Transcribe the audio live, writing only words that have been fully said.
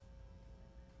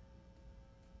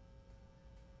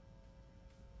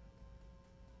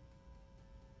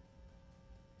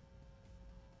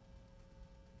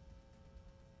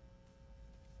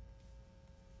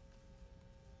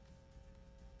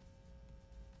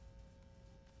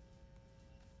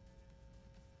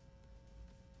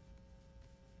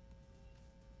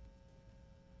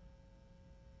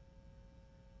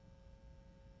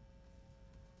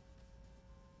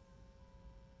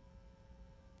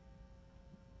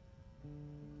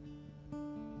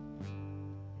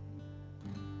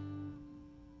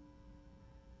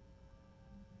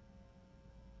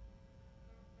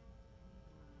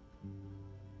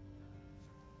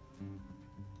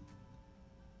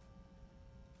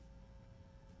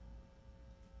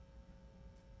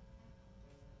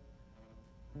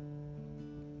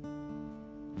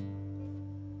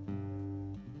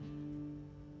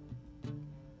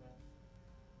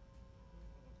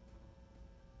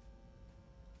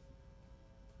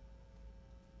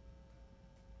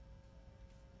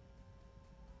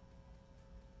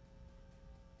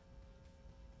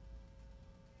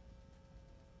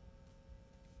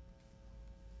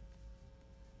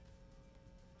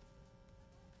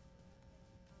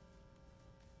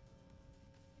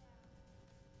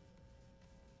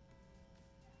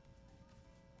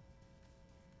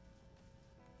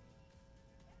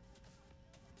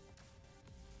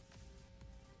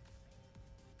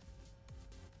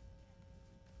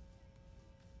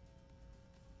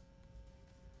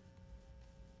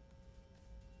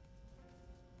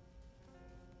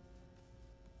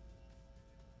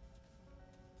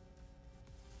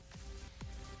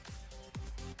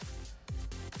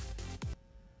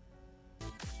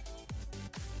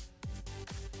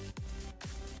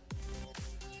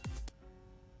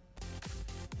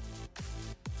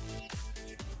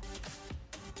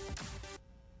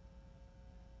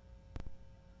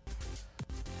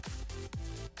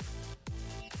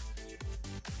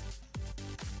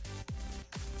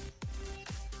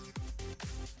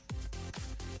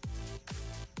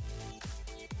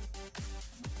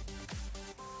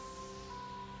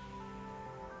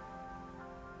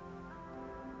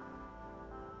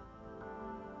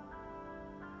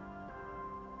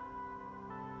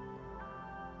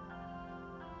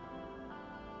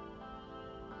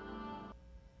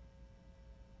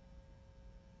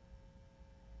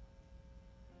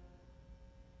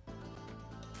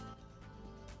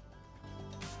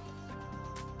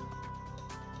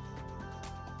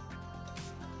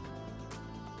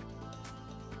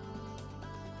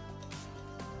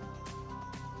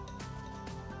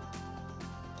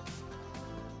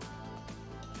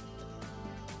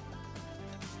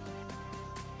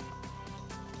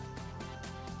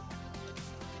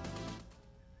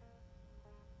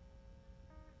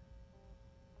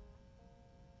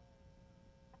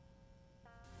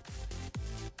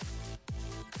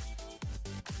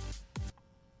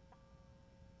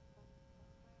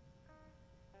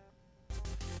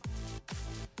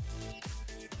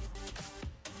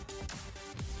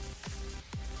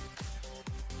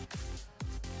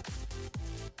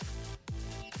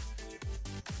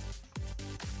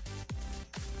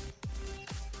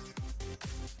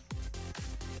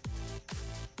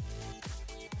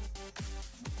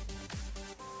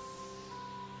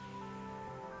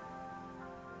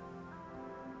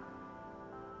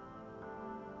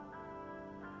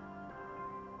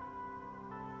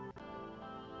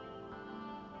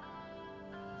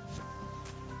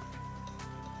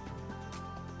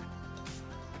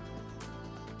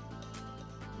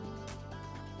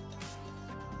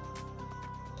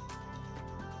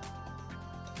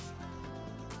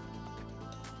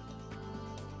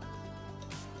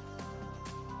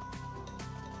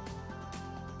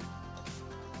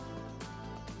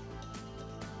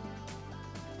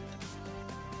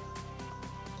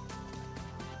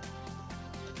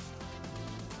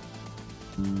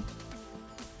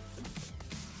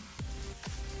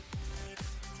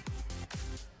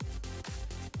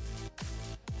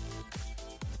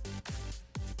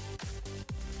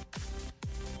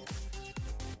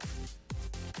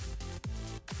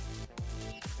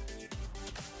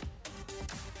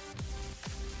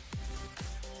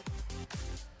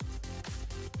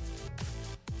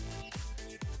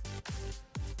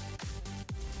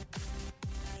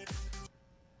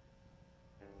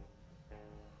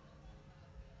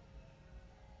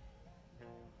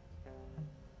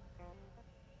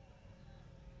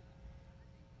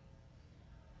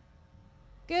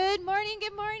Good morning,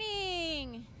 good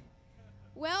morning.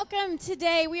 Welcome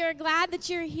today. We are glad that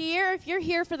you're here. If you're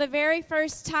here for the very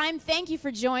first time, thank you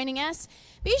for joining us.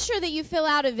 Be sure that you fill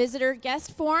out a visitor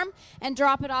guest form and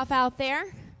drop it off out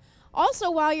there. Also,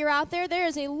 while you're out there, there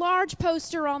is a large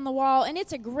poster on the wall, and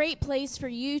it's a great place for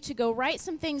you to go write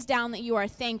some things down that you are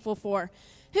thankful for.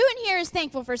 Who in here is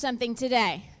thankful for something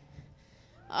today?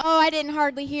 Oh, I didn't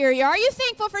hardly hear you. Are you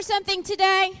thankful for something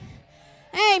today?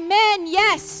 Amen.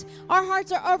 Yes. Our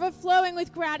hearts are overflowing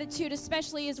with gratitude,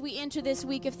 especially as we enter this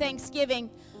week of Thanksgiving.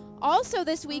 Also,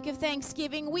 this week of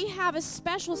Thanksgiving, we have a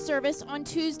special service on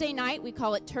Tuesday night. We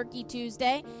call it Turkey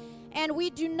Tuesday. And we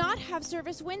do not have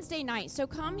service Wednesday night. So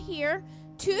come here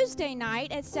Tuesday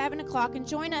night at 7 o'clock and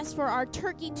join us for our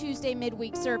Turkey Tuesday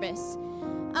midweek service.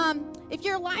 If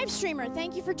you're a live streamer,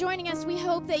 thank you for joining us. We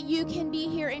hope that you can be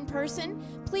here in person.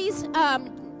 Please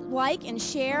like and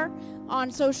share on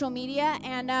social media,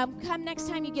 and come next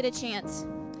time you get a chance.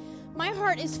 My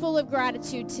heart is full of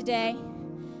gratitude today.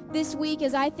 this week,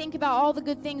 as I think about all the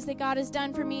good things that God has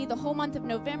done for me the whole month of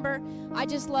November, I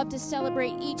just love to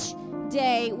celebrate each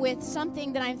day with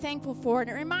something that I'm thankful for. And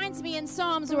it reminds me in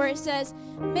Psalms where it says,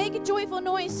 make a joyful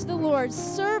noise to the Lord,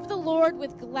 serve the Lord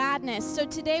with gladness. So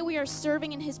today we are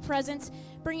serving in his presence,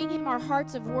 bringing him our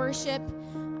hearts of worship.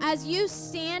 As you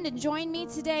stand and join me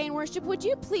today in worship, would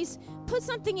you please put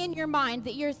something in your mind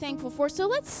that you're thankful for? So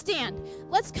let's stand.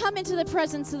 Let's come into the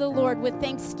presence of the Lord with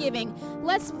thanksgiving.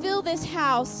 Let's fill this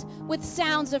house with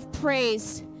sounds of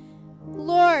praise.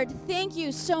 Lord, thank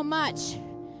you so much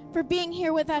for being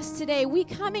here with us today. We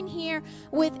come in here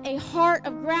with a heart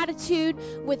of gratitude,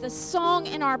 with a song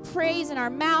in our praise in our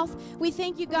mouth. We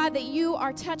thank you, God, that you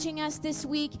are touching us this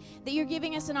week, that you're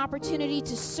giving us an opportunity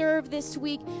to serve this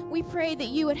week. We pray that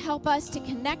you would help us to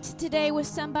connect today with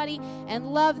somebody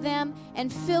and love them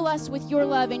and fill us with your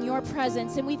love and your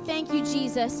presence. And we thank you,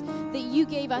 Jesus, that you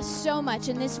gave us so much.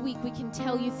 And this week we can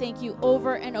tell you thank you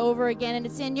over and over again. And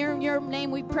it's in your name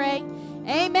we pray.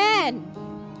 Amen.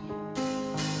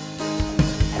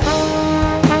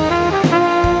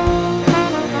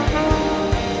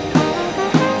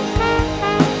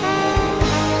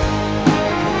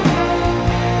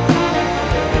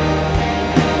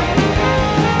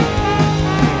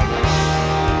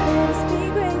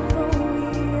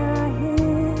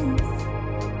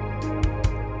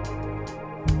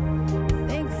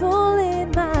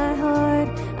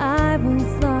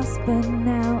 But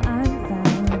now I'm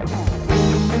found.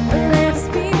 Let's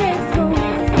be grateful we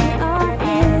are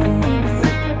his.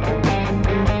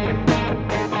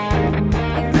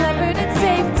 And covered in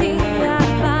safety, I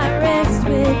find rest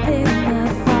within the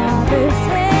Father's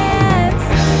hands.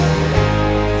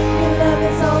 Your love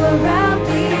is all around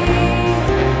me,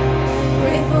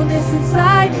 gratefulness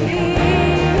inside me,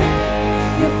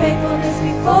 your faithfulness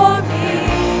before me.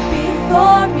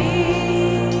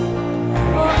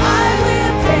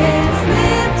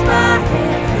 Lift my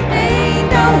hands, ain't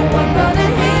no one gonna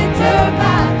hinder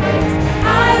my praise. I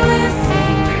will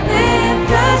sing,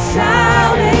 lift a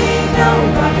shout, ain't no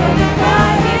one gonna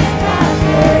cry in my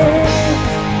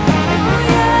praise. Oh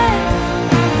yes,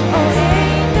 oh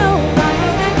ain't no one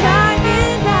gonna cry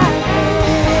in my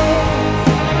praise.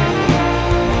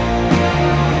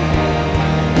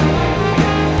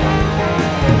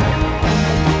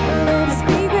 Let us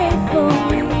be grateful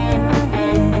we are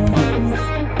his.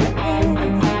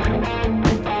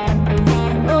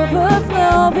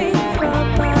 Overflowing from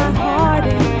my heart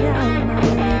and down my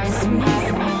lips we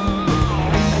sing.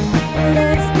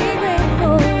 Let's be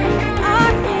grateful we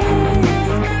are his.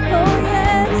 Oh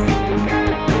yes,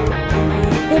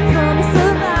 the promise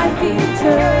of life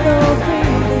eternal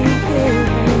freely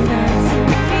given unto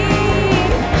me.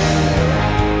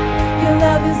 Your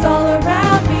love is all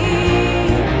around me,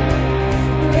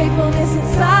 gratefulness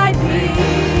inside me,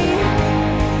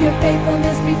 your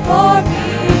faithfulness before me.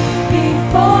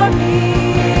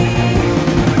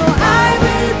 Oh, I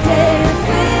will dance,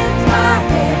 lift my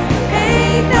hands,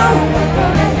 ain't no one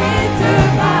gonna hinder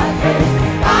my praise.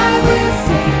 I will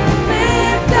sing,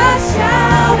 lift a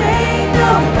shout, ain't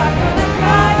no one gonna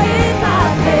cry in my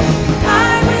praise.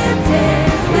 I will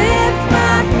dance, lift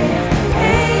my hands,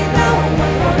 ain't no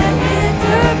one gonna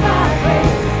hinder my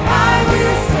praise. I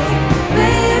will sing,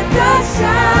 lift a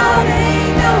shout,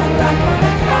 ain't no one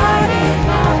gonna cry in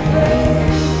my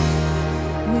praise.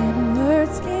 When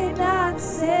words cannot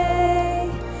say,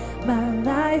 my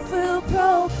life will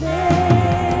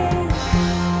proclaim.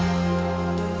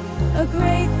 A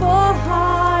grateful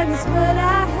heart is what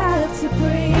I have to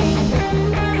bring.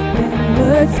 When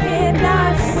words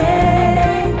cannot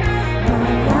say, my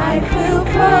life will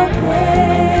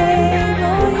proclaim.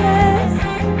 Oh yes,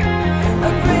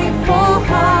 a grateful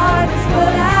heart is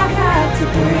what I have to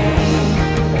bring.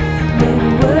 When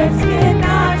words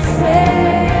cannot say,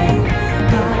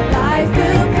 I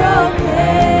will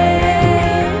proclaim.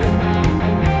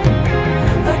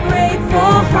 A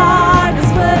grateful heart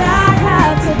is what I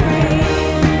have to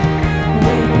bring.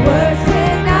 When words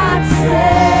cannot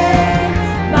say,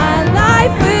 my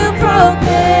life will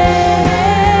proclaim.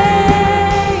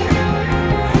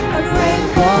 A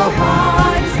grateful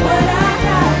heart is what I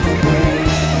have to bring.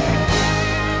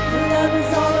 Your love is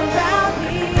all around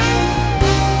me,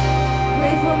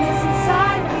 gratefulness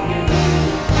inside me,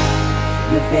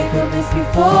 your faithfulness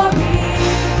before me.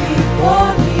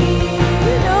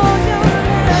 You know your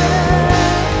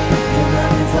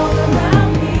love is all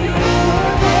around me.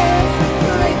 Yes,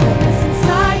 gratefulness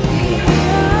inside me.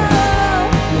 Oh,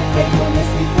 your faithfulness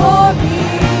before me.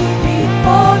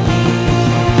 Oh,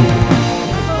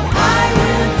 I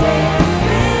will dance,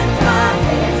 lift my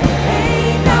hands,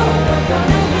 ain't no one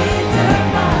gonna hinder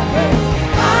my praise.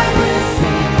 I will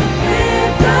sing,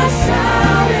 lift a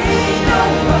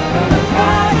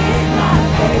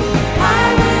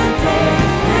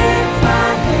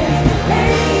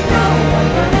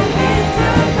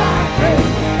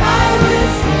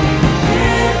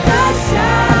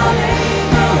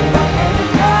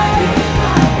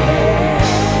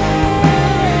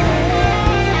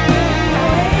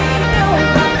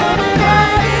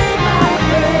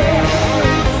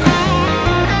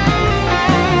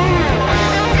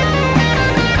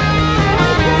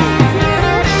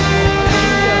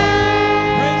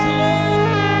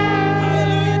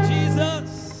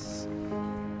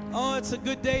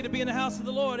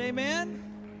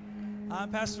I'm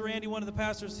Pastor Randy, one of the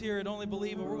pastors here at Only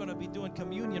Believe, and we're going to be doing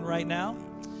communion right now.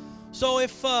 So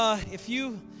if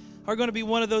you are going to be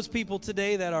one of those people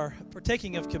today that are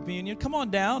partaking of communion, come on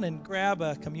down and grab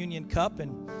a communion cup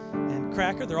and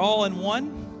cracker. They're all in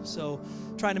one, so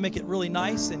trying to make it really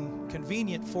nice and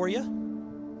convenient for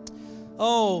you.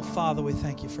 Oh, Father, we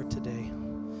thank you for today.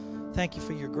 Thank you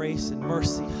for your grace and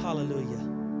mercy.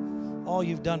 Hallelujah. All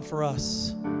you've done for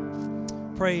us.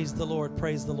 Praise the Lord.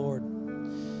 Praise the Lord.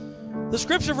 The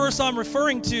scripture verse I'm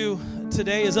referring to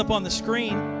today is up on the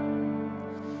screen.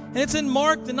 And it's in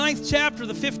Mark, the 9th chapter,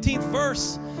 the 15th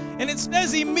verse. And it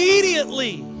says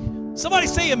immediately. Somebody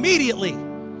say immediately.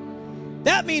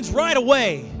 That means right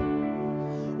away.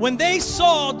 When they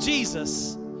saw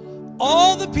Jesus,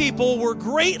 all the people were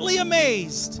greatly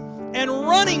amazed and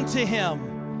running to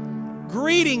him,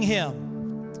 greeting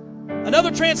him.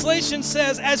 Another translation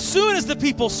says, as soon as the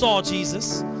people saw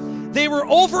Jesus, they were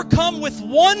overcome with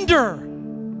wonder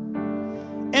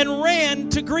and ran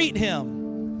to greet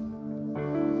him.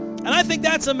 And I think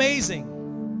that's amazing.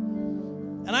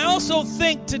 And I also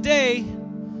think today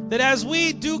that as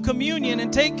we do communion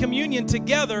and take communion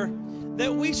together,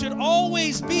 that we should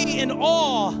always be in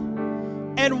awe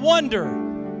and wonder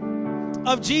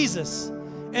of Jesus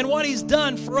and what he's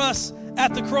done for us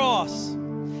at the cross.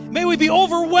 May we be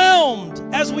overwhelmed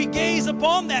as we gaze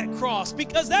upon that cross,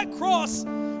 because that cross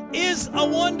is a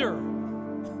wonder.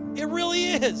 It really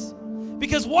is.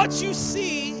 Because what you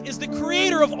see is the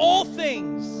creator of all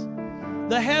things.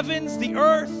 The heavens, the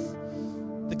earth,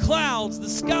 the clouds, the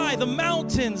sky, the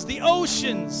mountains, the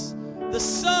oceans, the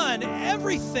sun,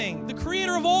 everything. The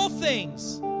creator of all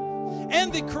things.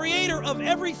 And the creator of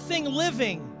everything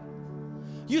living.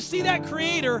 You see that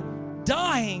creator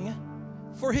dying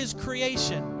for his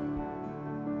creation.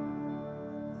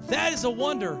 That is a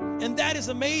wonder, and that is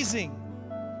amazing.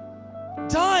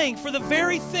 Dying for the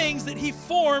very things that he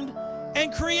formed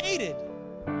and created.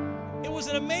 It was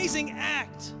an amazing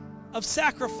act of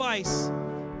sacrifice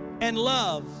and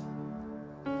love.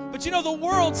 But you know, the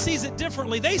world sees it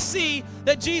differently. They see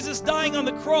that Jesus dying on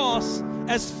the cross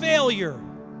as failure,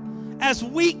 as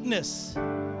weakness,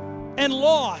 and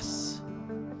loss.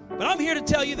 But I'm here to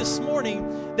tell you this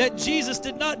morning that Jesus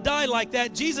did not die like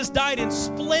that. Jesus died in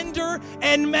splendor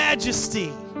and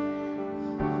majesty.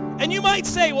 And you might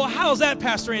say, well, how's that,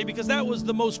 Pastor Andy? Because that was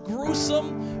the most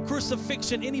gruesome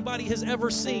crucifixion anybody has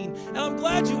ever seen. And I'm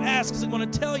glad you asked, because I'm going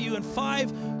to tell you in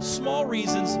 5 small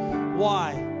reasons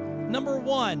why. Number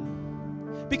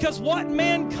 1, because what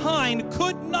mankind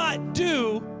could not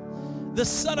do, the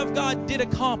Son of God did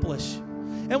accomplish.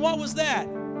 And what was that?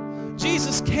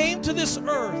 Jesus came to this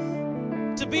earth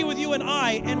to be with you and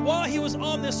I, and while he was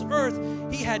on this earth,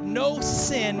 he had no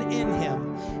sin in him.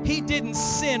 He didn't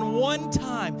sin one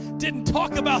time, didn't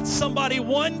talk about somebody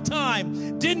one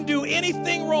time, didn't do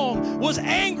anything wrong, was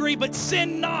angry but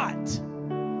sinned not.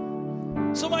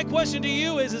 So my question to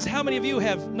you is how many of you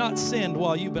have not sinned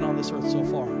while you've been on this earth so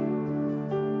far?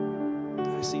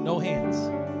 I see no hands.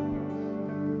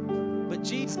 But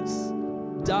Jesus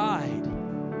died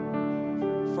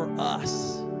for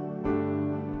us,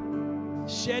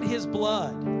 shed his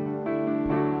blood,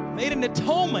 made an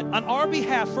atonement on our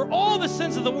behalf for all the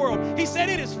sins of the world. He said,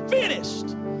 it is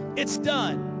finished. It's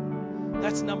done.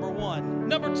 That's number 1.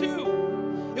 Number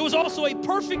 2, it was also a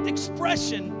perfect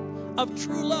expression of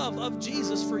true love of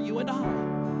Jesus for you and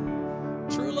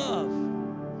I. True love.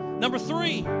 Number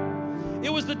 3,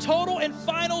 it was the total and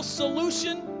final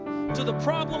solution to the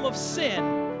problem of sin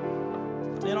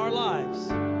in our lives.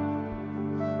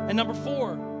 And number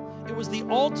 4, it was the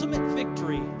ultimate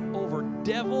victory over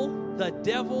the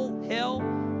devil, hell,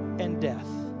 and death.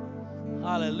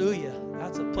 Hallelujah.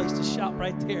 That's a place to shout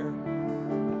right there.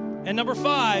 And number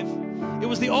 5, it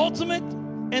was the ultimate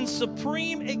and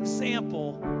supreme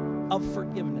example of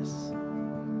forgiveness.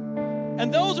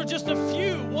 And those are just a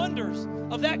few wonders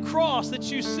of that cross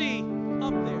that you see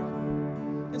up there.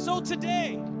 And so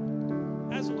today,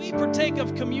 as we partake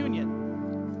of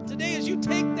communion, today as you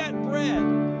take that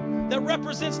bread that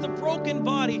represents the broken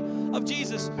body of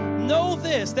Jesus, know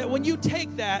this, that when you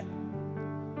take that,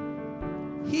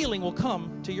 healing will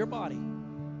come to your body.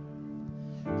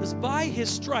 Because by his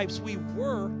stripes we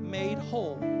were made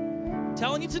whole. I'm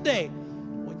telling you today,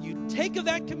 when you take of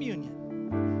that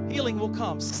communion, healing will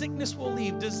come, sickness will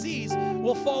leave, disease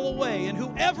will fall away. And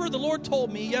whoever, the Lord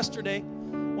told me yesterday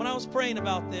when I was praying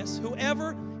about this,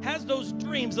 whoever has those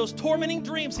dreams, those tormenting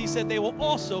dreams, he said, they will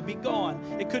also be gone.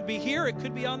 It could be here, it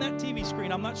could be on that TV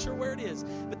screen. I'm not sure where it is.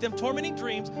 But them tormenting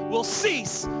dreams will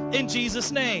cease in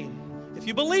Jesus' name. If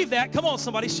you believe that, come on,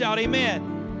 somebody shout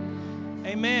amen.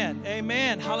 Amen.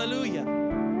 Amen. Hallelujah.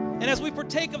 And as we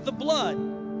partake of the blood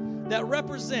that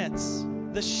represents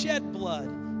the shed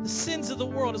blood, the sins of the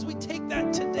world, as we take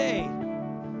that today,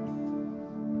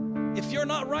 if you're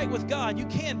not right with God, you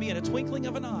can be in a twinkling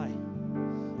of an eye.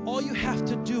 All you have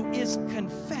to do is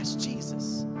confess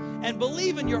Jesus and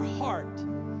believe in your heart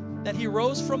that he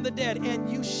rose from the dead, and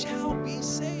you shall be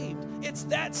saved. It's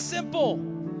that simple.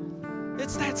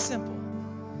 It's that simple.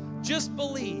 Just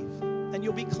believe and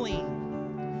you'll be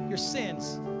clean. Your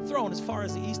sins thrown as far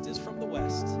as the east is from the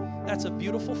west. That's a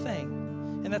beautiful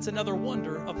thing, and that's another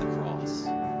wonder of the cross.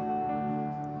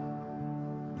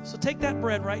 So take that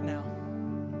bread right now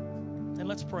and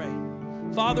let's pray.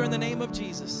 Father, in the name of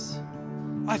Jesus,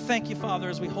 I thank you, Father,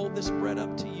 as we hold this bread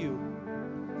up to you.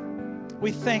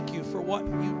 We thank you for what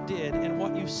you did and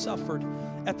what you suffered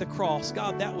at the cross.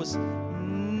 God, that was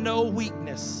no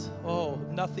weakness. Oh,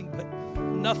 nothing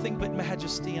but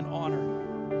majesty and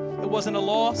honor. It wasn't a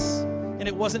loss, and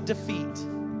it wasn't defeat.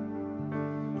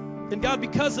 And God,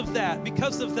 because of that,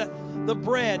 because of the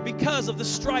bread, because of the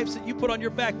stripes that you put on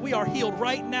your back, we are healed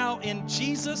right now in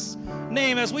Jesus'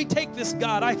 name. As we take this,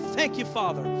 God, I thank you,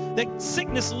 Father, that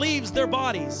sickness leaves their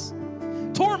bodies.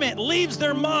 Torment leaves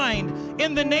their mind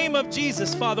in the name of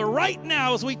Jesus, Father, right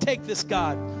now as we take this,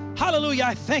 God. Hallelujah,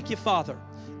 I thank you, Father.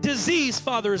 Disease,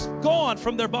 Father, is gone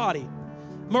from their body.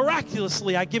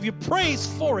 Miraculously, I give you praise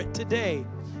for it today.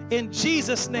 In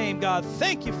Jesus' name, God,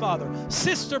 thank you, Father.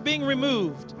 Sister being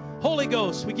removed. Holy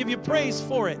Ghost, we give you praise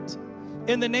for it.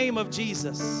 In the name of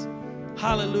Jesus.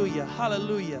 Hallelujah,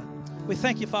 hallelujah. We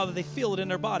thank you, Father, they feel it in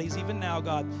their bodies even now,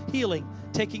 God. Healing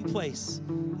taking place.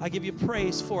 I give you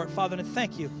praise for it, Father, and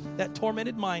thank you. That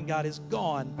tormented mind, God, is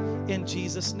gone in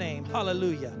Jesus' name.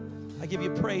 Hallelujah. I give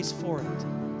you praise for it,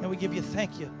 and we give you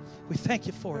thank you. We thank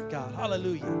you for it, God.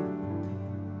 Hallelujah.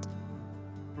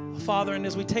 Father, and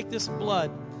as we take this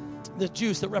blood, the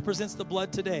juice that represents the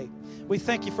blood today, we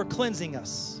thank you for cleansing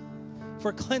us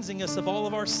of all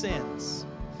of our sins.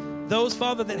 Those,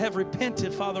 Father, that have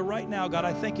repented, Father, right now, God,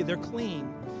 I thank you, they're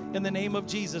clean in the name of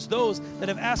Jesus. Those that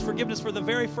have asked forgiveness for the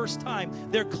very first time,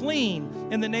 they're clean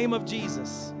in the name of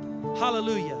Jesus.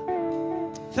 Hallelujah.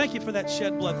 Thank you for that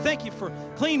shed blood. Thank you for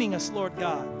cleaning us, Lord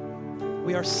God.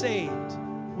 We are saved.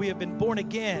 We have been born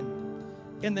again.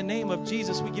 In the name of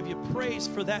Jesus, we give you praise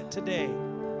for that today.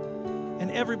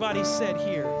 And everybody said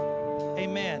here,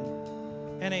 amen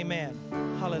and amen.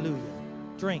 Hallelujah.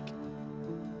 Drink.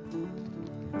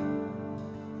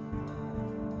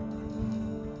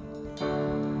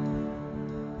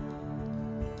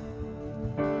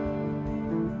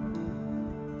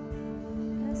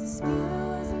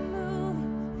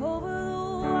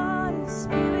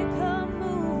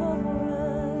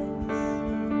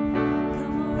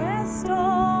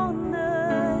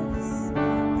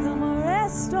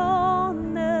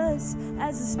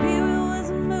 Spirit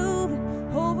was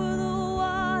moving over the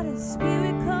water,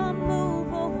 Spirit come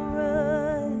move over us.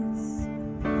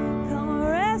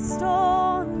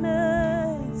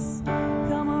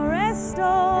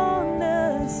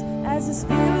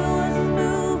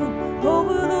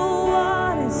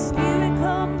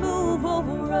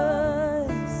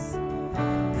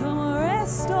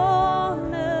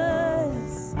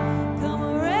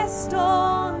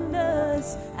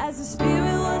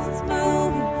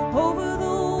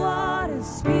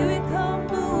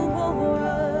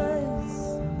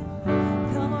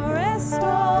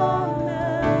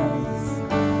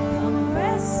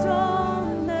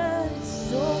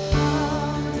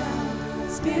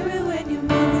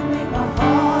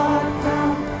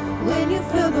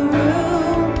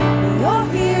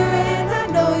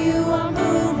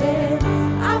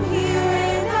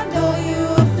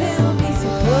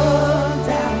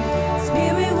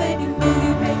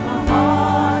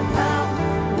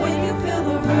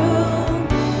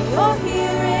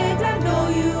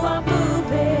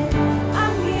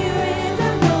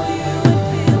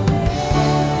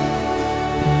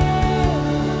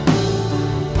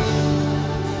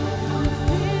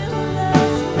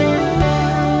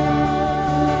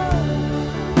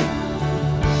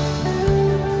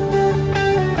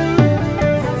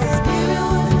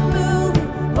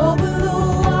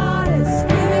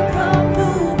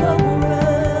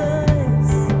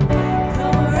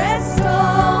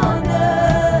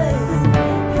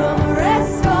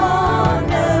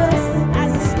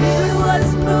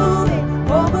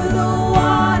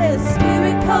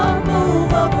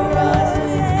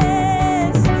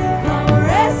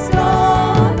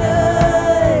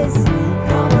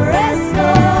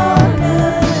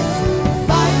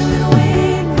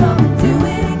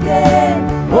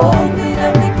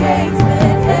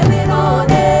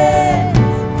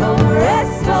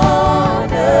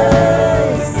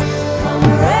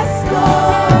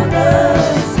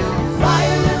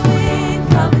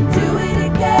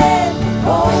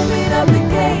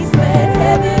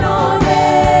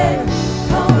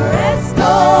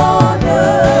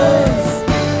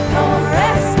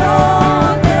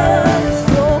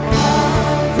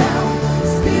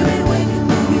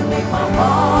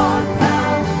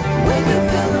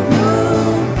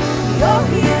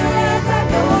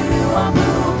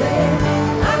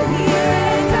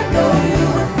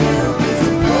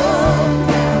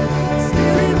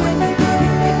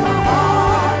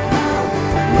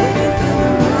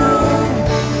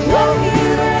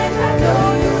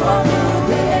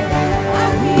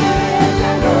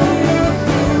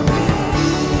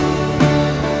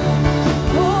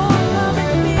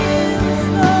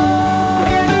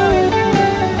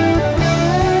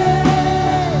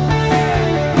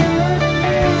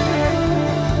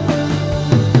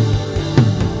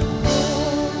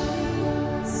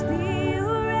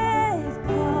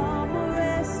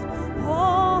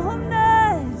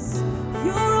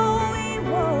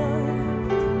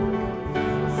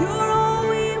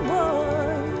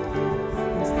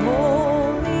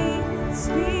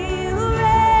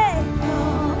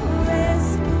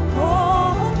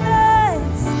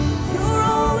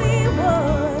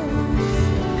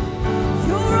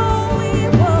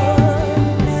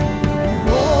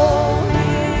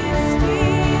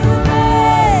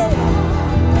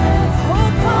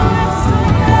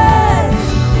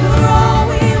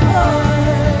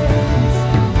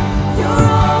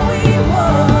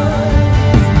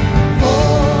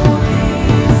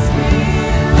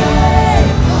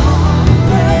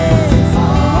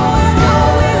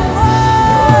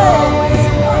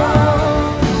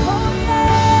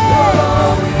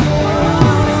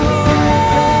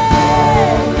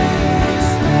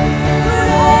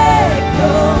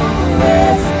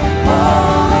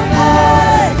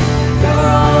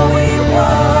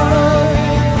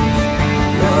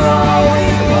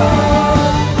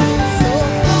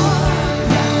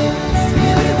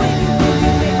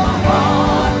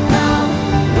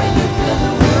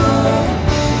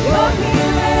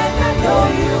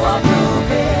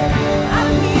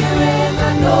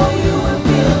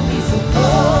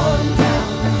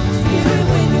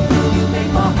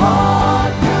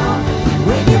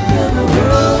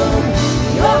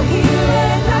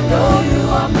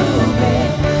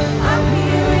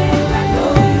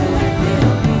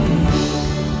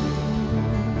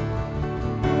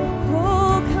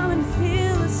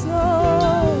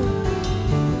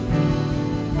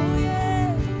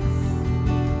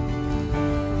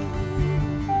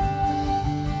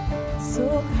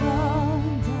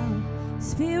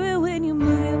 when you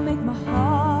move, you make my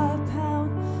heart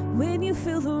pound. When you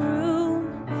fill the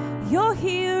room, you're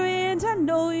here and I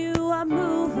know you are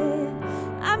moving.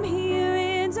 I'm here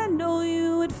and I know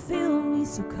you would fill me,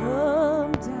 so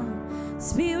come down.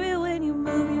 Spirit, when you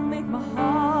move, you make my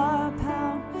heart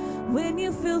pound. When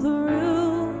you fill the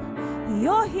room,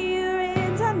 you're here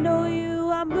and I know you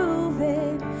are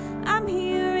moving. I'm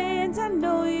here and I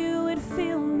know you would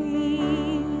fill me.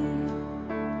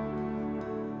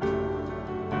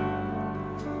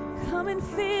 Come and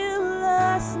fill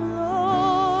us,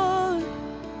 Lord.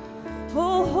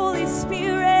 Oh, Holy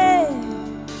Spirit,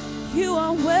 you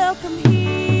are welcome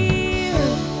here.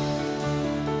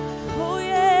 Oh,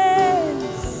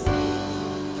 yes.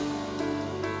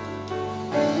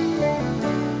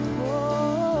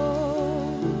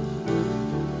 Oh.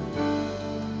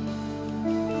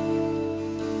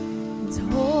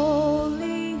 And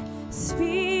Holy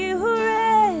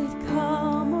Spirit,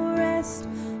 come rest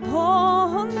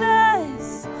on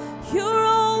us. You're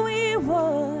all we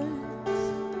want.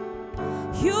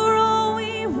 You're all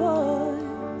we want.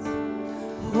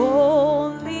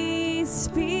 Holy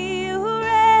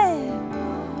Spirit.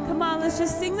 Come on, let's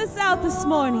just sing this out this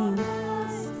morning.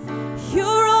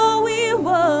 You're all we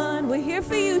want. We're here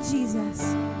for you,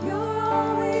 Jesus. You're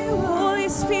all we want. Holy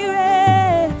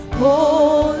Spirit.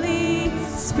 Holy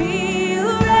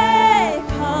Spirit,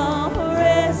 come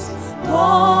rest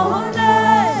on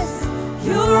us.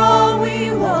 You're all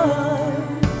we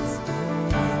want.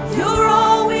 You're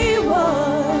all we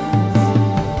want.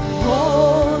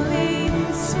 Holy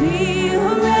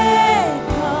Spirit,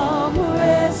 come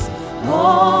rest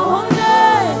on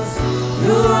us.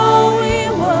 You're all we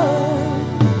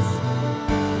want.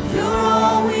 You're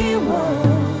all we want.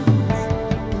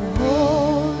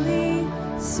 Holy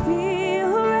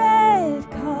Spirit,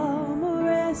 come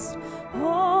rest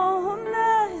on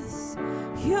us.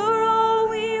 You're all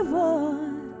we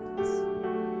want.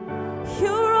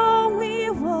 You're all we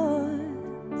want.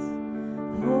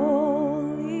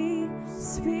 Holy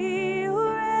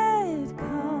Spirit,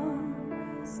 come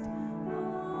rest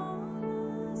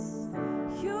on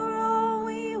us. You're all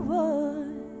we want.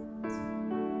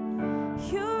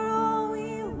 You're all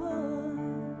we want.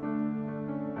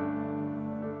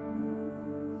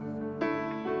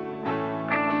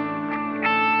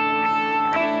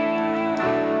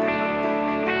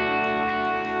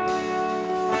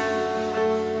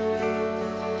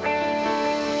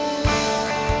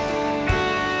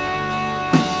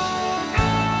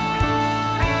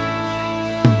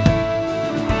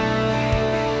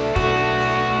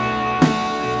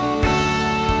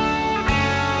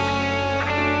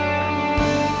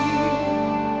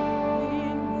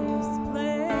 In this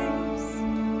place,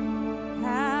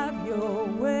 have your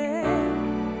way.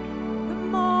 The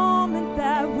moment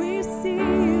that we see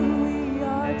you, we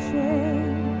are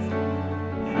changed.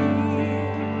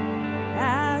 Here,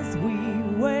 as we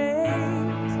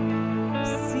wait,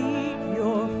 seek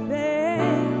your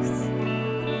face.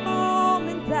 The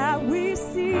moment that we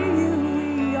see you,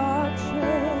 we are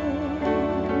changed.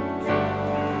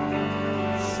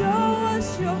 Show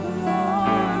us your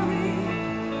glory.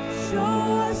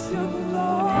 Show us your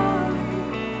glory.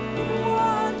 In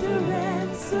wonder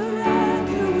and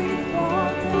surrender we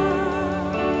fall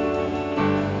down.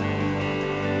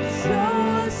 Show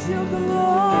us your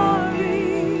glory.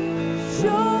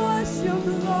 Show us your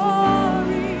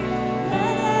glory.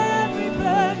 Let every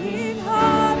burning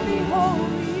heart be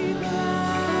wholly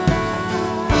glad.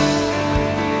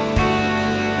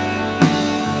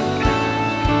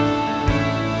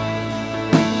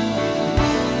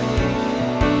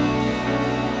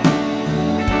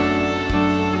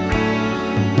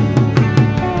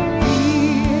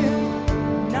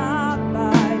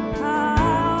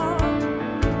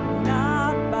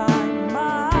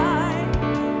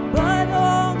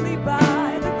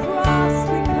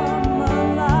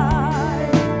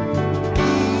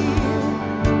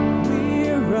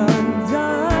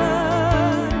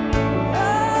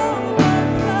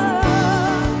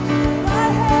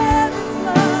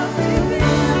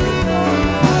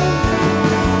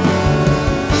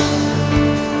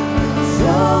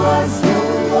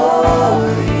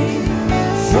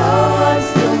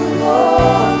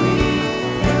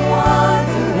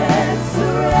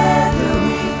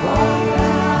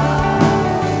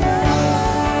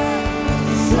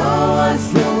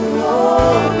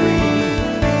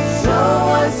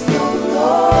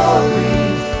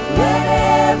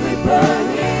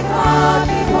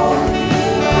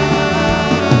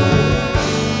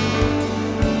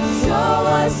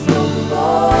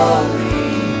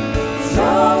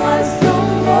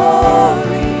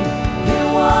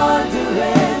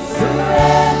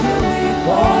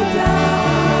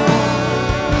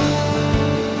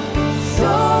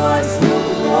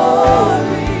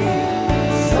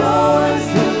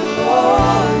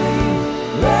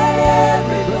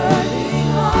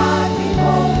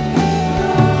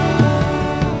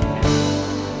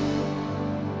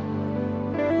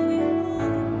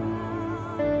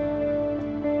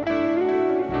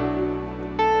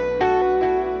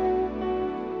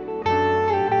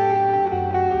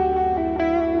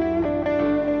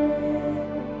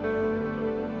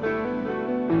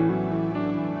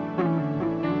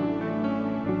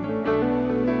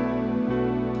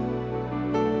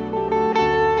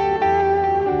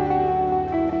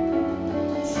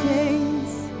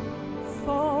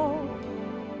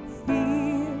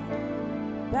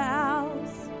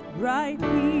 right here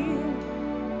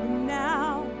and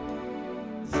now.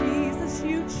 Jesus,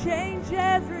 you change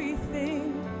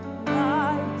everything.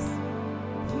 Lives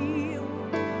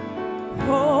healed,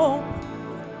 hope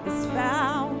is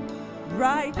found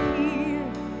right here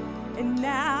and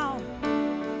now.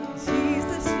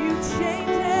 Jesus, you change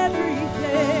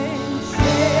everything.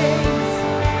 Chains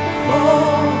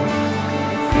fall,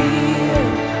 fear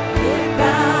it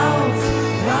bows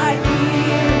right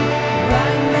here,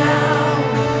 right now.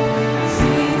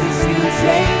 Jesus, you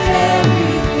change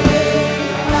everything.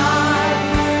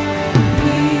 Lives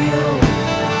healed,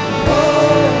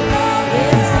 hope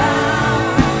is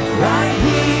found right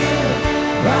here,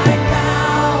 right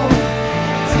now.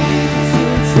 Jesus, you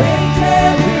change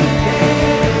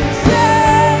everything.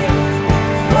 Chains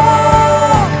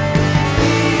fall,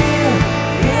 fear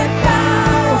it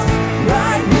bows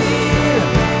right here,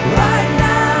 right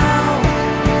now.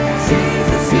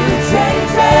 Jesus, you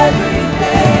change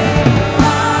everything.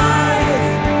 Lives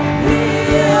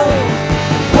healed,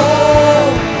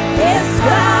 hope is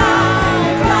found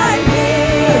right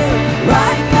here,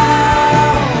 right now.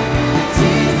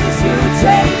 Jesus, you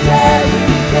change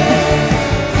everything.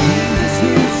 Jesus,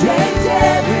 you change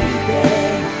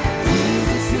everything.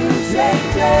 Jesus, you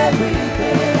change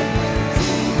everything.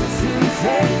 Jesus, you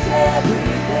change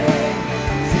everything.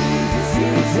 Jesus,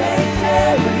 you change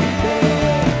everything.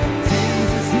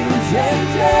 Jesus, you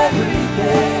change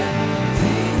everything.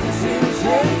 Jesus, you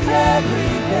change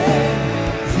everything.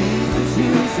 Jesus,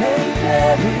 you change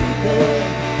everything.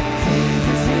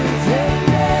 Jesus, you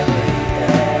change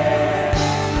everything.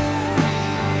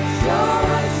 Show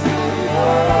us your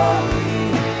glory.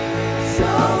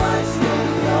 Show us your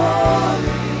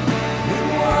glory. In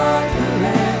wonder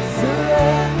and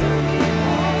surrender we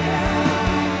fall down.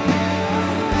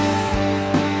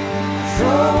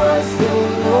 Show us your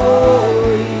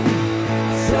glory.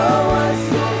 Show us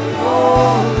your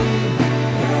glory.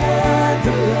 In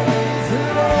wonder and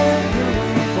surrender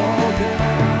we fall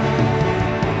down.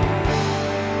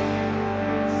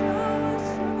 Show us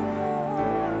your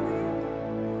glory.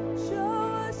 Show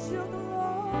us your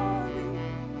glory.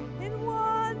 In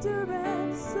wonder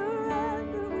and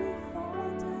surrender we fall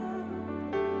down.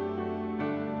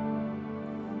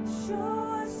 Show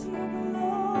us your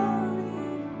glory.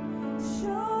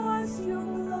 Show us your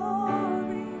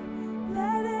glory.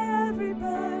 Let every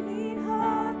burning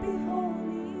heart be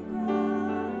holy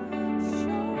ground.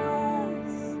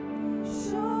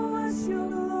 Show us your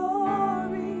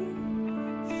glory.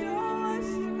 Show us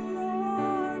your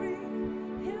glory.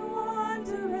 In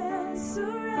wonder and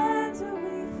surrender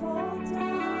we fall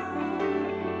down.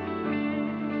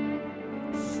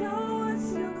 Show us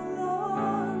your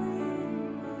glory.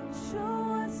 Show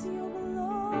us your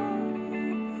glory.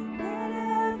 Let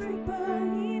every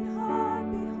burning heart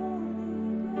be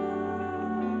holy ground.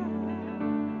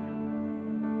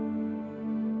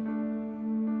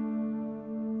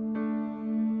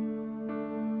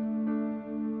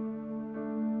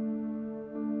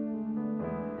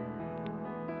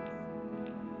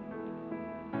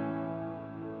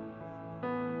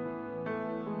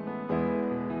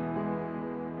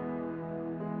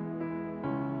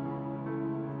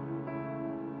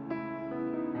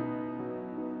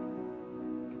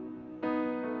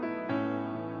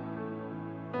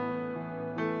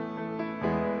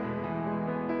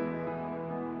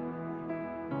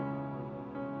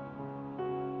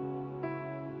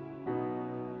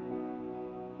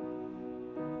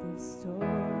 There's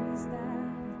stories that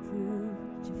have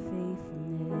proved your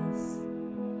faithfulness,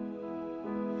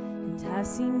 and I've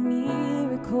seen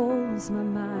miracles my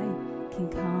mind can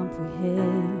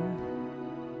comprehend.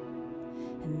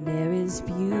 And there is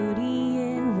beauty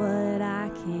in what I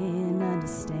can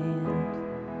understand.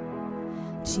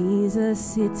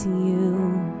 Jesus, it's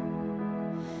you.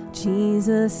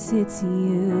 Jesus, it's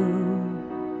you.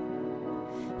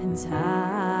 And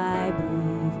I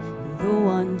believe you're the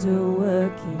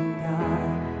wonder-working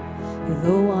God. You're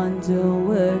the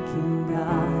wonder-working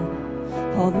God.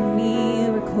 All the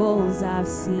miracles I've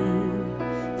seen,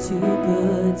 too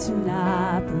good to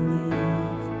not believe.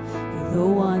 You're the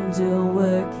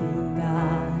wonder-working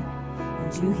God,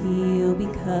 and you heal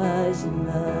because you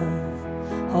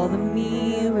love. All the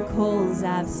miracles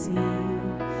I've seen,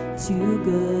 too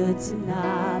good to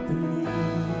not believe.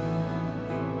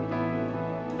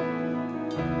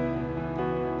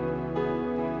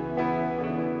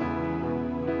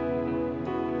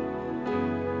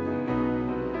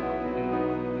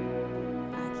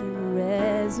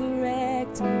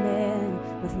 Resurrect a man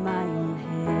with my own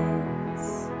hands.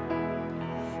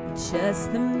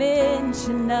 Just the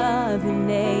mention of your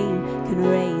name can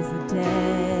raise the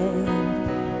dead.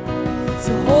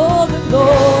 So all the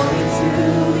glory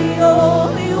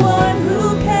only one who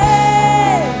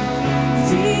can.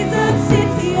 Jesus,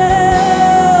 it's you.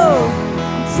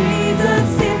 Jesus,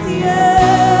 it's you.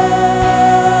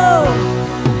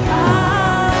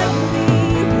 I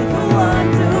believe you're the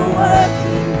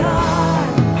wonder-working God.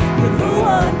 You're the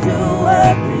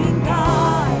wonder-working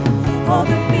God. All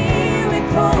the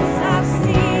miracles I've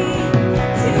seen,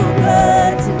 too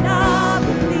good to not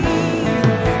believe.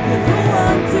 You're the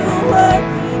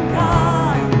wonder-working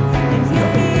God, and you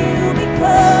heal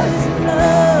because you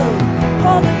love.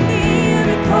 All the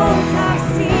miracles I've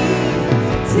seen,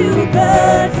 too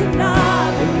good to not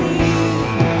believe.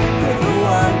 You're the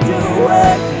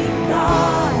wonder-working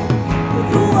God. You're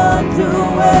the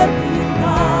wonder-working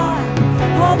God.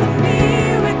 All the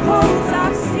miracles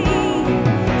I've seen,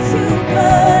 too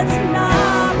good to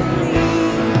not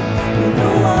believe. You're the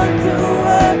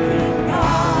wonder-working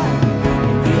God,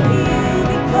 and you heal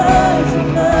because you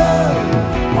love.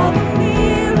 All the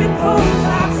miracles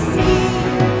I've seen,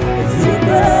 it's too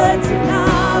good to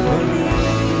not believe.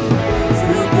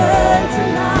 Too good to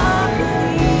not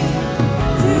believe.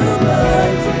 Too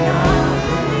good to not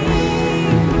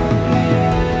believe.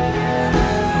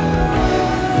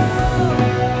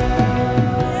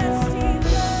 Yes,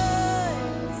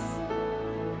 Jesus.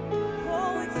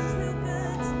 Oh, it's too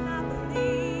good to not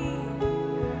believe.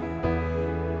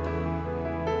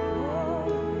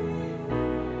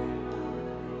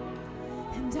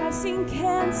 And I've seen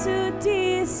cancer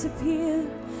disappear.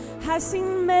 I've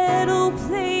seen metal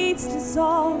plates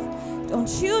dissolve. Don't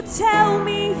you tell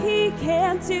me he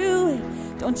can't do it.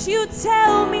 Don't you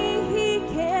tell me he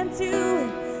can't do it.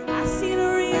 I've seen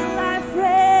a real life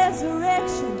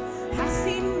resurrection. I've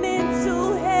seen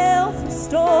mental health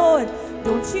restored.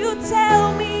 Don't you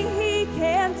tell me he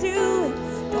can't do it.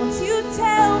 Don't you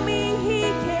tell me he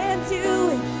can't do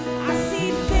it. I've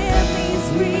seen families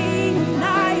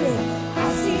reunited.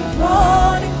 I've seen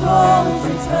prodigals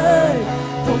returned.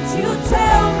 Don't you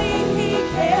tell me he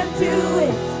can't do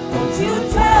it. Don't you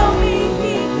tell me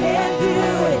he can't do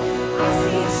it. I've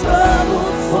seen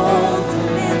troubled souls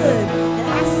delivered, and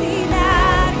I've seen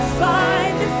addicts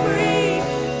finally free.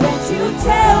 Don't you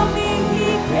tell me he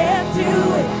can't do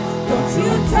it. Don't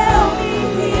you tell me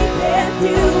he can't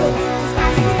do it. 'Cause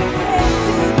I've seen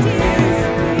cancer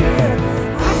disappear.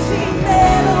 I've seen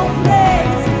metal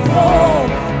plates dissolve.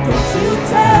 Don't you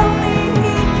tell me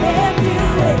he can't do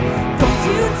it. Don't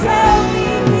you tell me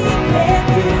he can't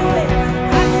do it.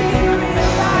 I've seen real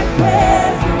life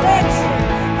resurrection.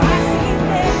 I've seen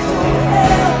mental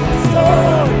health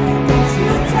restored. Don't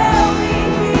you tell me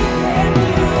he can't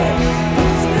do it.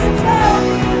 Don't you tell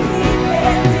me he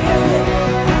can't do it.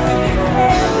 I've seen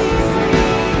families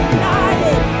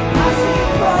reunited. I've seen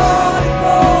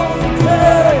prodigals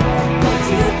return. Don't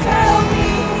you tell me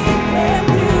he can't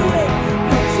do it.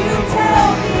 Don't you tell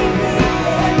me he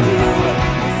can't do it.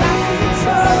 'Cause I've seen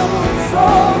troubled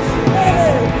souls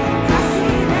delivered. I've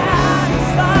seen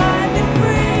addicts finally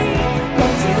free.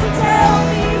 Don't you tell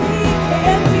me he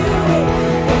can't do it.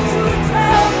 Don't you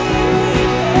tell me he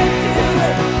can't do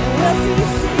it. We'll see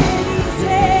cities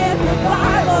in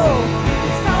revival.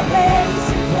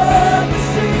 Salvation flood the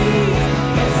streets.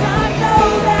 Yes, I know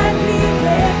that he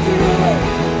can do it.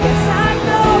 Yes, I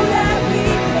know that he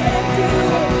can do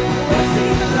it. We'll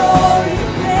see the glory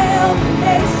fill the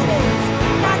nations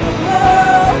like the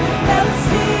world has never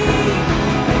seen.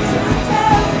 Don't you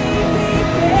tell me he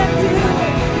can't do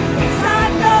it. Yes, I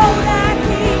know that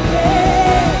he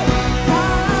can.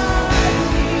 I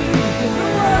believe in the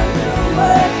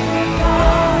wonder-working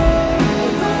God.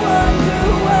 In the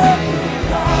wonder-working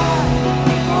God.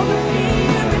 All the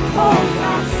miracles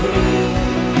I've seen,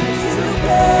 it's too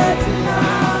good to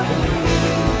not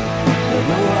believe. You're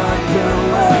the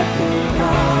wonder-working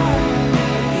God.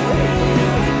 You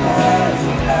heal because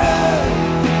you love.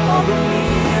 All the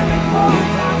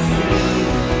miracles I've seen,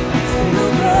 it's too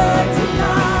good to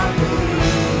not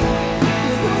believe.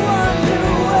 He's the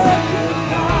wonder-working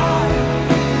God.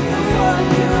 The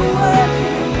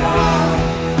wonder-working God.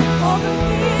 All the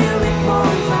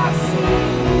miracles I've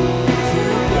seen, it's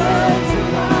too good to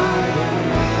not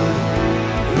believe.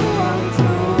 The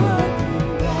wonder-working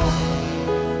God.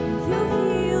 You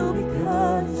heal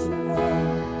because you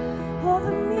love. All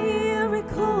the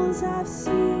miracles I've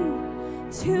seen,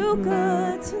 too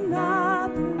good to not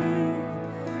believe.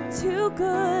 Too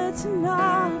good to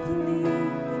not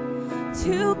believe.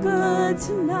 Too good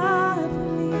to not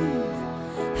believe.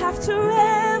 After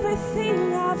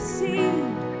everything I've seen,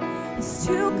 it's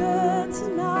too good to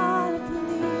not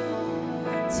believe.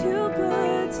 Too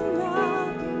good to not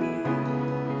believe.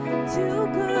 Too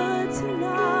good to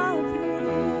not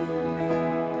believe.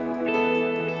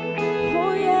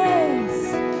 Oh yes.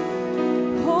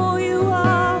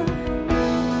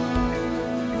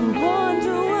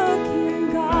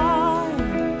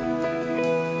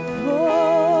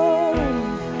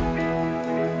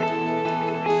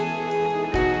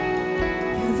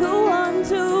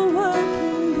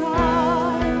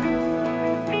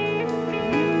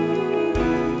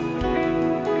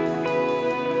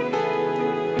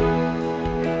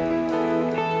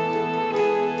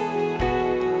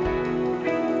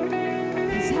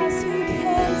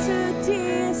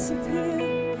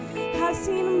 I've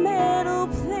seen metal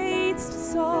plates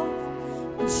dissolve.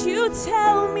 Don't you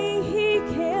tell me he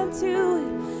can't do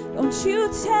it. Don't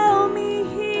you tell me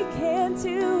he can't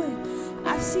do it.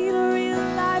 I've seen a real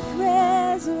life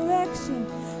resurrection.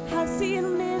 I've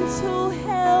seen mental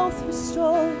health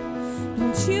restored.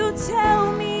 Don't you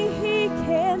tell me he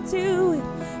can't do it.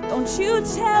 Don't you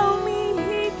tell me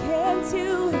he can't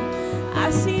do it.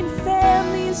 I've seen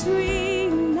families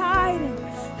reunited.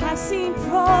 I've seen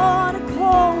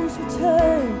prodigals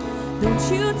return.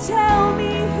 Don't you tell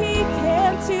me he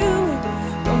can't do it.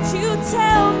 Don't you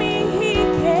tell me he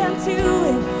can't do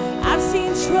it. I've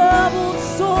seen troubled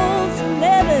souls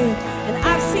delivered, and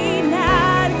I've seen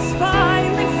addicts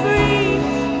finally free.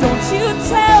 Don't you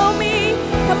tell me.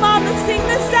 Come on, let's sing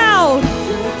this out.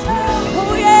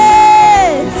 Oh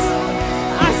yes.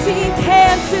 I've seen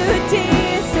cancer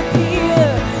disappear.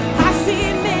 I've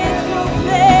seen mental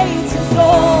plates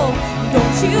dissolve.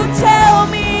 Don't you tell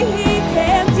me he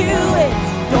can't do it.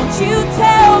 Don't you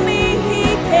tell me he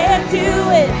can't do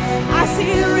it. I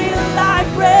see real life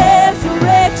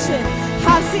resurrection.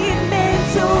 I see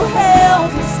mental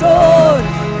health restored.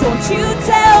 Don't you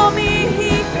tell me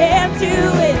he can't do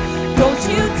it. Don't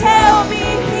you tell me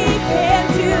he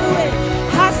can't do it.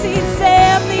 I see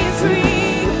families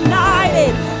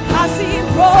reunited. I see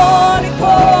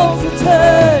prodigals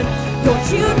return. Don't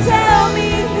you tell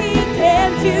me he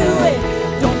can't do it.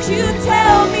 Don't you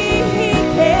tell me he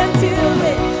can't do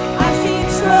it. I've seen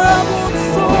troubled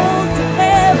souls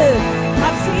delivered.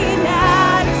 I've seen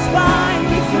addicts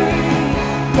finally free.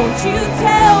 Don't you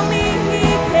tell me he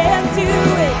can't do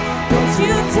it. Don't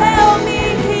you tell me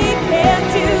he can't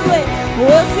do it.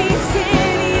 We'll see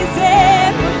cities in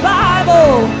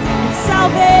revival and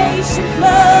salvation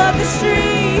flood the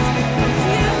streets. Do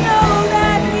you know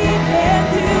that he can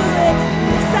do it?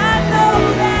 Yes, I know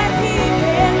that he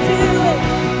can do it.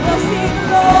 We'll see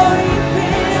glory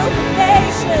fill the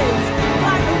nations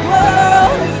like the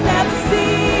world has never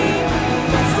seen.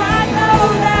 Yes, I know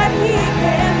that he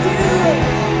can do it.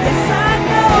 Yes, I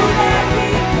know that he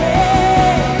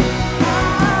can.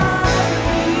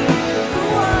 You're the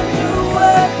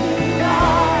wonder-working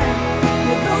God.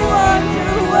 You're the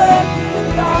wonder-working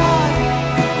God.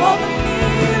 All the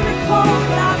miracles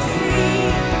I've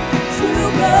seen, too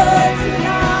good to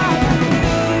not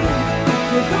believe.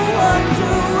 You're the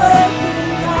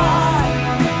wonder-working God,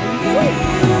 and you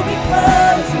heal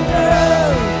because you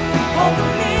love. All the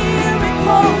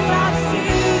miracles I've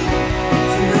seen,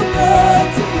 too good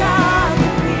to not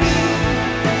believe.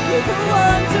 You're the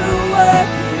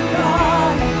wonder-working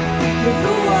God. You're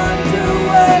the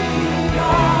wonder-working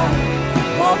God.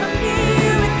 All the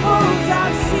miracles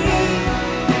I've seen,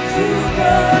 too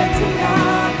good to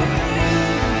not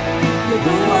believe. You're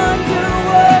the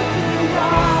wonder-working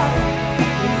God,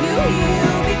 and you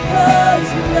heal because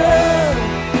you love.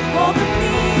 All the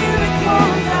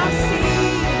miracles I've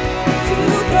seen,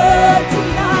 too good to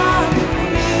not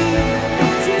believe.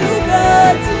 Too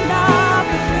good to not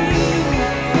believe.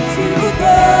 Too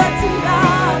good to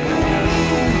not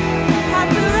believe.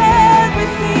 After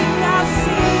everything I've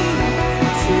seen,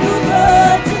 too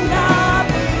good to not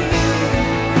believe.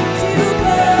 Too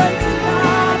good to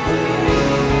not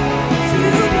believe.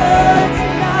 Too good to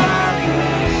not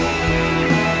believe.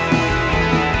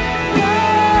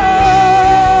 Whoa.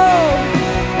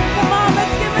 Come on,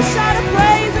 let's give a shout of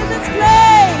praise in this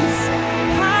place.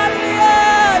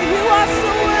 Hallelujah. You are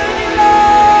so worthy,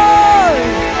 Lord.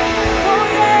 Oh,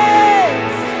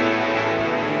 yes.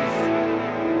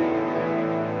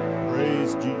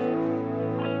 Praise Jesus.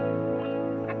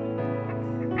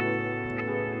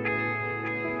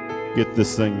 Get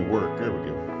this thing to work. There we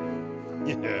go.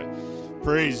 Yeah.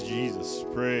 Praise Jesus.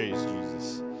 Praise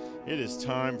Jesus. It is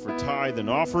time for tithe and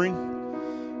offering.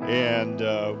 And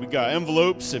we got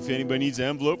envelopes. If anybody needs an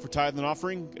envelope for tithe and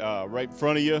offering, right in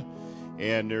front of you.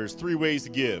 And there's 3 ways to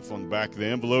give on the back of the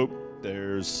envelope.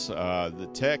 There's the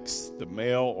text, the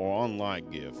mail, or online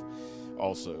give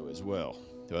also as well.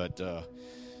 But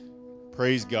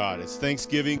praise God. It's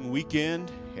Thanksgiving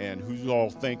weekend, and who's all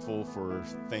thankful for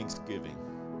Thanksgiving?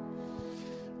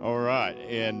 All right,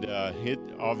 and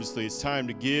obviously it's time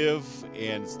to give,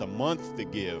 and it's the month to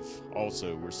give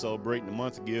also. We're celebrating the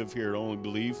month to give here at Only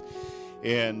Believe.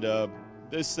 And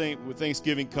this thing, when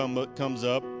Thanksgiving comes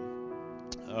up,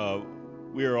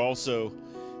 we are also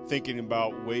thinking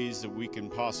about ways that we can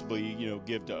possibly,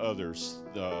 give to others,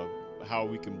 how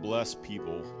we can bless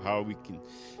people, how we can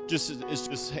it's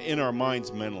just in our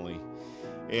minds mentally.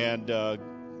 And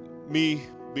me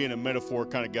being a metaphor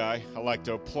kind of guy, I like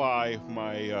to apply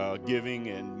my giving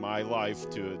and my life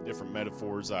to different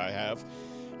metaphors I have.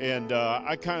 And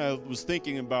I kind of was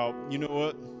thinking about,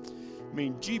 I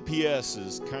mean, GPS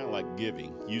is kind of like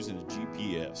giving, using a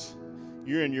GPS.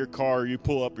 You're in your car, you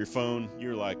pull up your phone,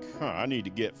 you're like, I need to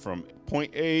get from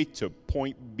point A to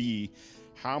point B.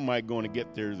 How am I going to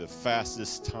get there the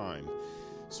fastest time?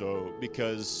 So,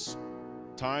 because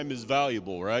time is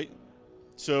valuable, right?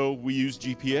 So we use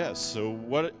GPS. So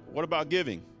what about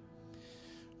giving?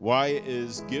 Why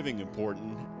is giving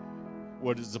important?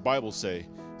 What does the Bible say? It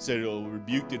said it'll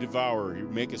rebuke the devourer,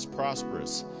 it'll make us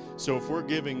prosperous. So if we're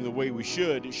giving the way we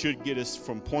should, it should get us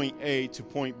from point A to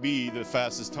point B the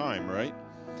fastest time, right?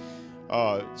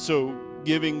 So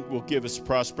giving will give us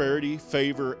prosperity,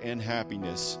 favor, and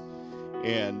happiness.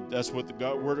 And that's what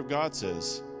the Word of God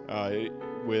says.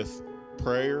 With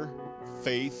prayer,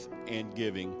 faith, and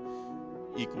giving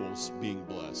equals being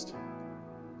blessed.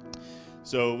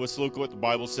 So let's look what the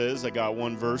Bible says. I got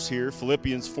one verse here,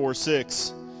 Philippians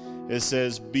 4:6. It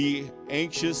says, "Be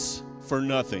anxious for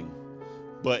nothing,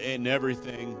 but in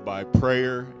everything by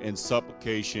prayer and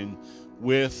supplication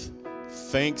with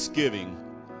thanksgiving,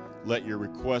 let your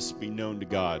requests be known to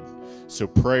God." So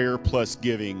prayer plus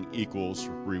giving equals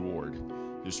reward.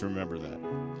 Just remember that.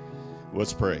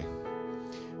 Let's pray.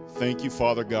 Thank you,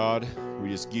 Father God. We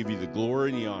just give you the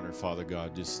glory and the honor, Father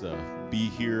God. Just be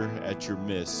here at your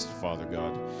midst, Father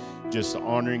God. Just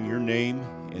honoring your name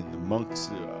and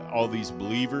amongst all these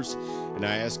believers. And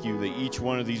I ask you that each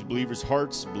one of these believers'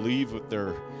 hearts believe with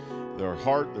their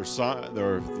heart,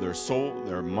 their soul,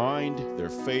 their mind, their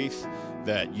faith,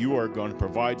 that you are going to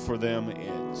provide for them,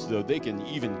 and so they can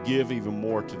even give even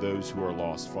more to those who are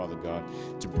lost, Father God,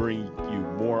 to bring you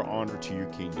more honor to your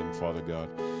kingdom, Father God.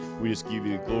 We just give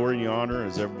you the glory and the honor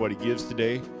as everybody gives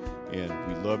today, and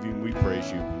we love you and we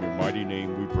praise you. In your mighty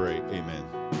name we pray. Amen.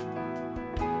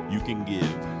 You can give.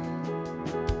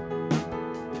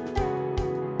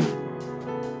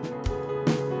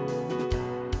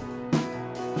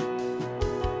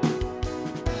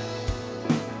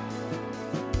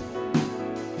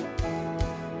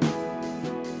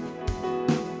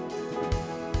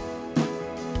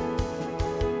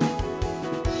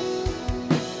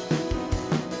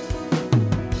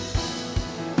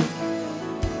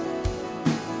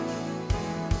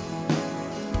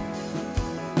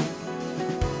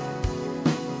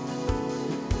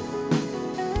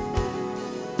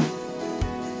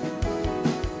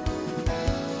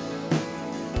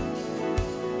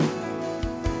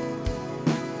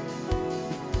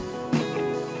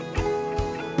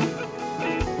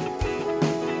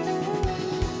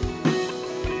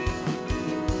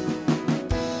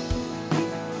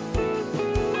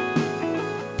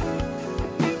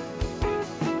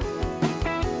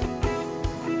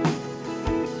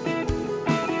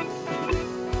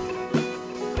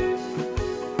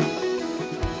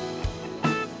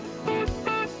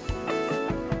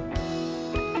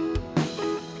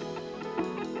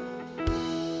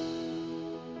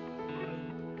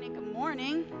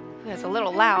 It's a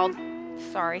little loud.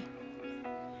 Sorry.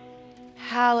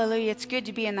 Hallelujah. It's good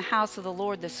to be in the house of the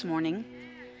Lord this morning.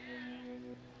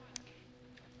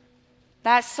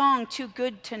 That song, Too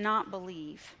Good to Not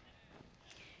Believe,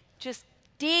 just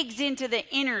digs into the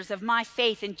inners of my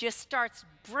faith and just starts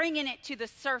bringing it to the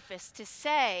surface to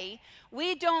say,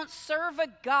 we don't serve a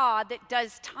God that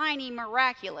does tiny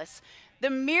miraculous. The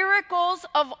miracles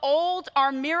of old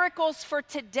are miracles for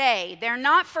today. They're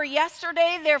not for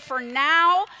yesterday, they're for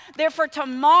now, they're for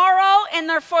tomorrow, and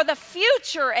they're for the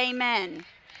future. Amen.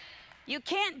 You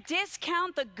can't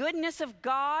discount the goodness of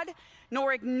God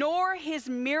nor ignore his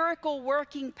miracle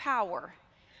working power.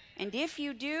 And if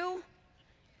you do,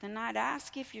 then I'd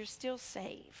ask if you're still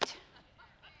saved.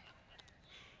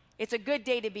 It's a good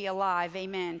day to be alive,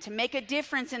 amen. To make a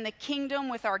difference in the kingdom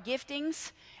with our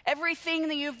giftings. Everything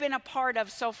that you've been a part of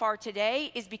so far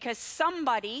today is because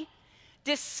somebody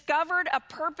discovered a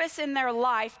purpose in their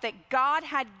life that God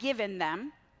had given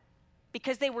them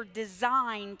because they were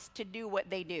designed to do what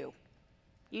they do.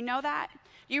 You know that?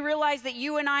 You realize that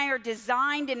you and I are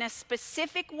designed in a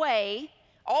specific way.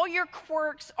 All your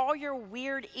quirks, all your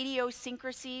weird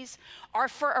idiosyncrasies are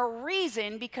for a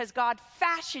reason, because God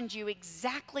fashioned you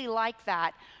exactly like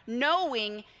that,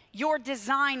 knowing your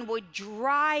design would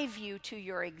drive you to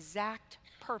your exact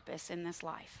purpose in this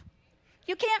life.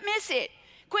 You can't miss it.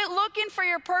 Quit looking for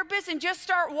your purpose and just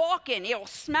start walking. It'll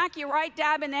smack you right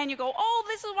dab, and then you go, oh,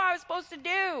 this is what I was supposed to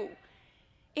do.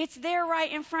 It's there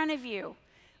right in front of you.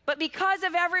 But because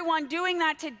of everyone doing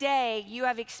that today, you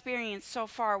have experienced so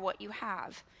far what you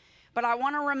have. But I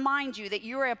want to remind you that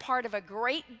you are a part of a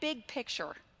great big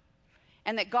picture,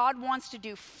 and that God wants to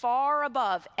do far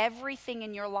above everything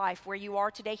in your life where you are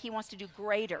today. He wants to do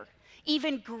greater,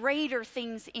 even greater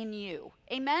things in you.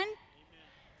 Amen?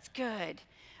 It's good.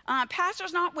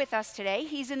 Pastor's not with us today.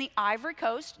 He's in the Ivory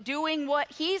Coast doing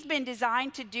what he's been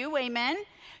designed to do, amen?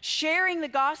 Sharing the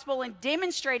gospel and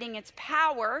demonstrating its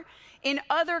power in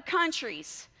other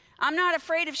countries. I'm not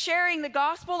afraid of sharing the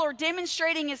gospel or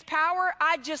demonstrating his power.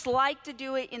 I just like to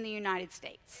do it in the United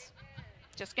States.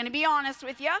 Just going to be honest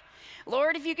with you.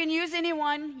 Lord, if you can use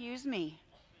anyone, use me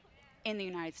in the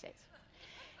United States.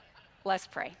 Let's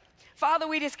pray. Father,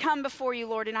 we just come before you,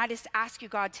 Lord, and I just ask you,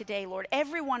 God, today, Lord,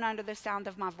 everyone under the sound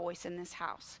of my voice in this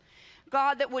house,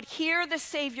 God, that would hear the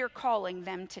Savior calling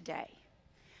them today.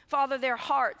 Father, their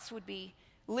hearts would be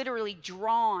literally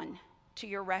drawn to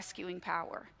your rescuing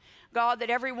power. God, that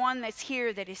everyone that's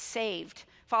here that is saved,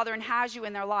 Father, and has you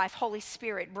in their life, Holy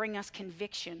Spirit, bring us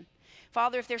conviction.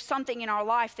 Father, if there's something in our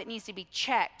life that needs to be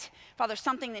checked, Father,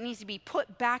 something that needs to be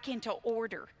put back into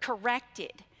order,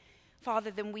 corrected,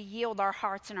 Father, then we yield our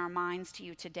hearts and our minds to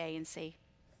you today and say,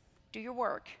 do your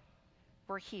work.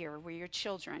 We're here. We're your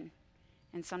children.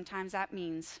 And sometimes that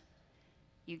means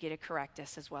you get to correct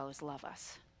us as well as love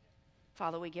us.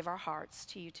 Father, we give our hearts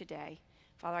to you today.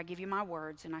 Father, I give you my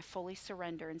words and I fully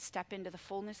surrender and step into the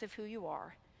fullness of who you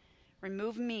are.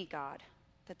 Remove me, God,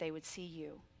 that they would see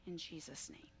you in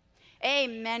Jesus' name.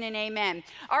 Amen and amen.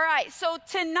 All right, so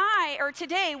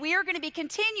today, we are going to be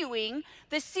continuing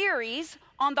the series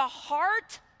on the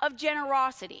heart of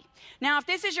generosity. Now, if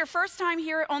this is your first time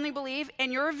here at Only Believe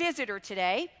and you're a visitor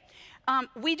today,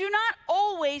 we do not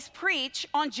always preach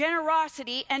on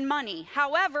generosity and money.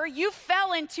 However, you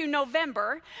fell into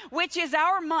November, which is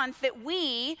our month that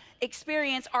we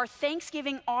experience our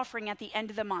Thanksgiving offering at the end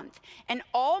of the month. And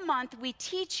all month, we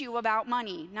teach you about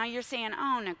money. Now you're saying,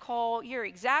 oh, Nicole, you're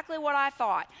exactly what I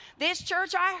thought. This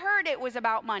church, I heard it was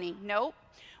about money. Nope.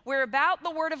 We're about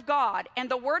the Word of God, and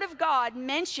the Word of God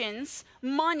mentions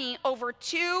money over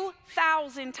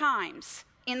 2,000 times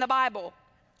in the Bible.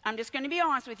 I'm just going to be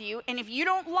honest with you. And if you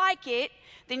don't like it,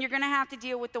 then you're going to have to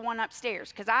deal with the one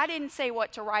upstairs. Because I didn't say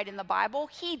what to write in the Bible.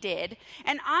 He did.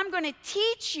 And I'm going to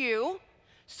teach you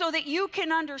so that you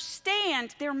can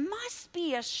understand there must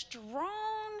be a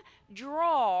strong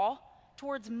draw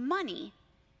towards money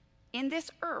in this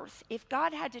earth if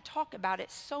God had to talk about it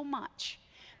so much.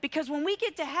 Because when we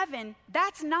get to heaven,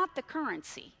 that's not the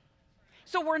currency.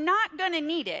 So we're not going to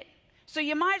need it. So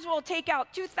you might as well take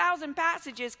out 2,000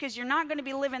 passages because you're not going to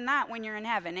be living that when you're in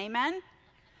heaven. Amen?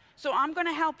 So I'm going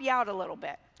to help you out a little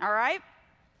bit. All right?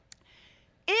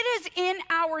 It is in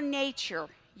our nature,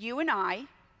 you and I,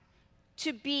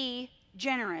 to be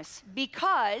generous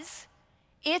because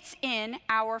it's in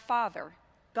our Father,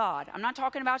 God. I'm not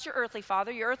talking about your earthly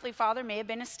father. Your earthly father may have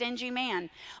been a stingy man.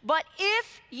 But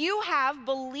if you have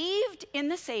believed in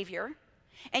the Savior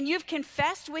and you've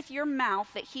confessed with your mouth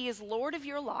that he is Lord of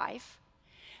your life,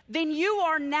 then you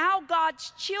are now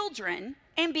God's children,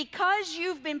 and because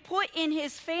you've been put in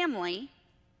his family,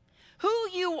 who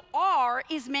you are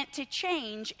is meant to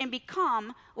change and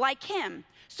become like him.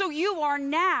 So you are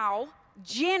now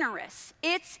generous.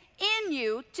 It's in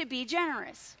you to be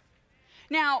generous.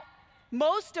 Now,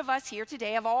 most of us here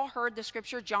today have all heard the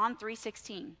scripture, John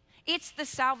 3:16. It's the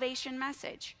salvation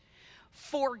message.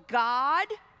 For God,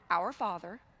 our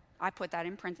Father, I put that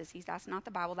in parentheses. That's not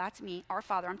the Bible. That's me, our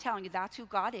Father. I'm telling you, that's who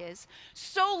God is.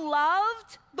 So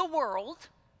loved the world,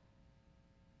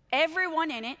 everyone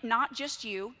in it, not just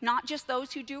you, not just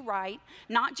those who do right,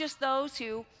 not just those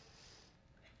who,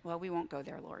 well, we won't go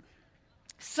there, Lord.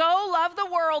 So loved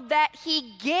the world that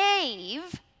he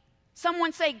gave.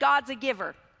 Someone say, God's a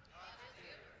giver.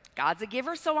 God's a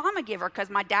giver, so I'm a giver.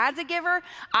 Because my dad's a giver,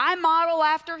 I model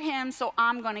after him, so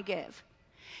I'm going to give.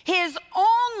 His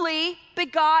only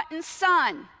begotten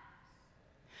Son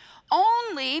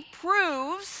only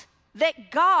proves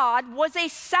that God was a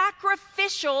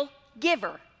sacrificial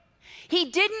giver. He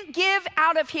didn't give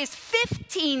out of his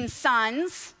 15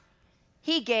 sons.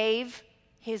 He gave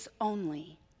his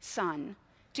only Son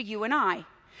to you and I.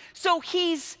 So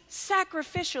he's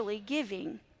sacrificially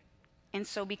giving. And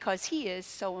so because he is,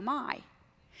 so am I.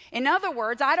 In other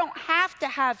words, I don't have to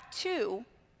have two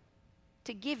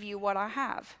to give you what I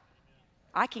have.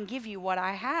 I can give you what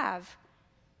I have,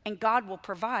 and God will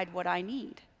provide what I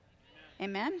need.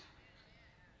 Amen?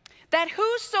 That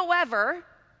whosoever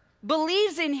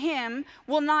believes in him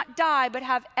will not die but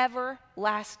have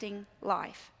everlasting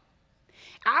life.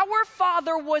 Our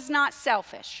Father was not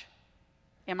selfish.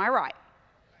 Am I right?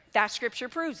 That scripture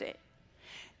proves it.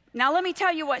 Now let me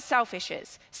tell you what selfish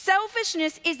is.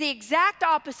 Selfishness is the exact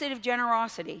opposite of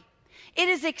generosity. It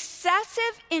is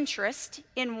excessive interest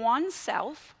in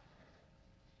oneself,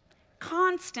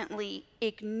 constantly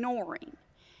ignoring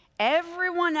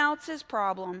everyone else's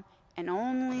problem and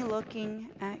only looking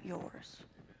at yours.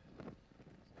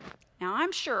 Now,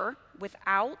 I'm sure,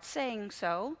 without saying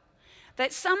so,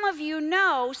 that some of you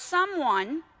know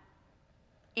someone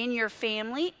in your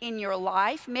family, in your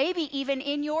life, maybe even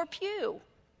in your pew,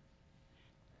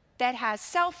 that has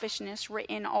selfishness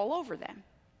written all over them.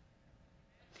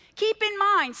 Keep in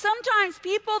mind, sometimes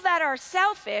people that are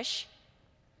selfish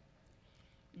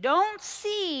don't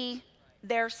see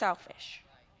they're selfish.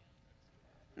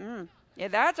 Yeah,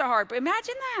 that's a hard, but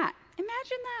imagine that.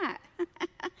 Imagine that.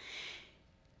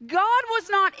 God was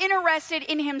not interested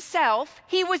in himself.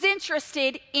 He was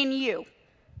interested in you.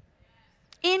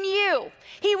 In you.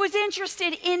 He was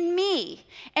interested in me.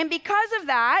 And because of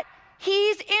that,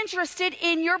 he's interested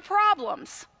in your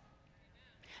problems.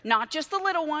 Not just the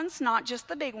little ones, not just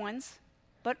the big ones,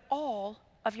 but all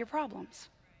of your problems.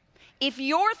 If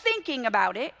you're thinking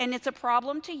about it and it's a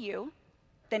problem to you,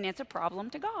 then it's a problem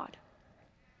to God.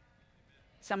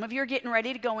 Some of you are getting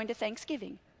ready to go into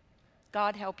Thanksgiving.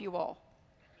 God help you all.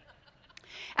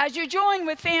 As you join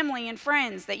with family and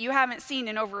friends that you haven't seen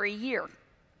in over a year,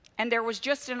 and there was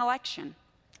just an election,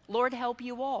 Lord help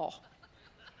you all.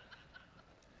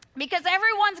 Because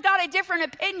everyone's got a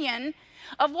different opinion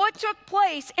of what took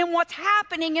place and what's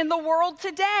happening in the world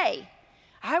today.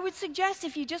 I would suggest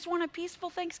if you just want a peaceful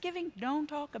Thanksgiving, don't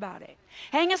talk about it.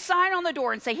 Hang a sign on the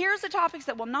door and say, here's the topics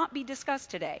that will not be discussed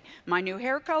today. My new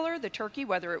hair color, the turkey,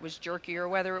 whether it was jerky or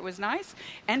whether it was nice,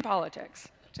 and politics.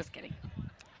 Just kidding.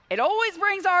 It always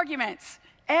brings arguments.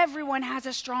 Everyone has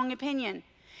a strong opinion.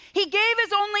 He gave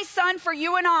his only son for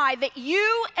you and I, that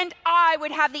you and I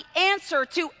would have the answer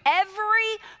to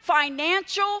every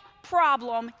financial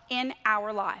problem in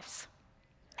our lives.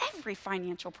 Every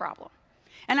financial problem.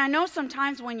 And I know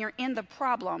sometimes when you're in the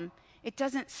problem, it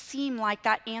doesn't seem like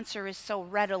that answer is so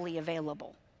readily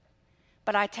available.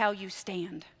 But I tell you,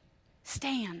 stand.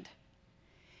 Stand.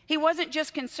 He wasn't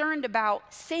just concerned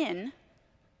about sin.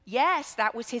 Yes,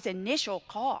 that was his initial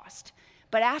cost.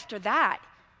 But after that,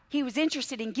 he was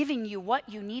interested in giving you what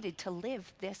you needed to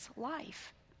live this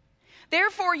life.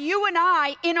 Therefore, you and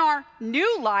I, in our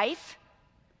new life,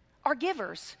 are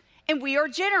givers. And we are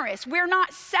generous. We're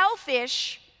not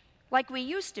selfish like we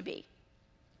used to be.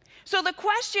 So the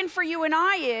question for you and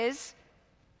I is,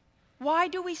 why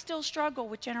do we still struggle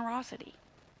with generosity?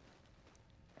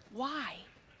 Why?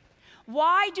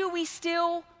 Why do we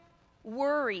still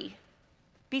worry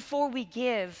before we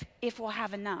give if we'll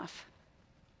have enough?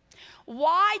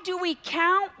 Why do we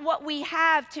count what we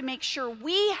have to make sure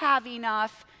we have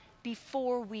enough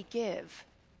before we give?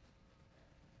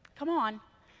 Come on.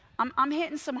 I'm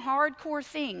hitting some hardcore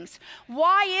things.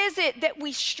 Why is it that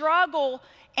we struggle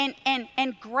and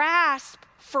grasp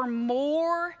for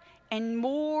more and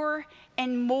more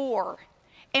and more?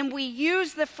 And we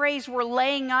use the phrase, we're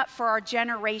laying up for our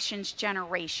generations.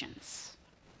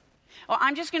 Well,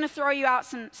 I'm just going to throw you out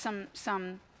some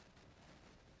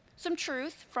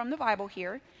truth from the Bible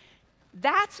here.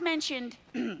 That's mentioned.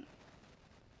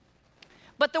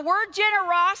 But the word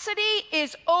generosity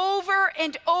is over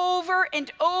and over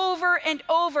and over and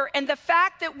over. And the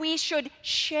fact that we should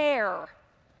share.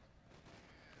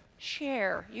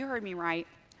 Share. You heard me right.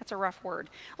 That's a rough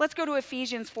word. Let's go to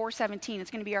Ephesians 4:17.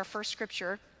 It's going to be our first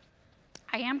scripture.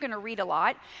 I am going to read a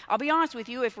lot. I'll be honest with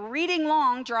you. If reading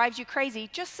long drives you crazy,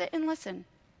 just sit and listen.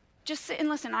 Just sit and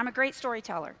listen. I'm a great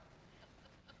storyteller.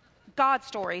 God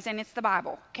stories, and it's the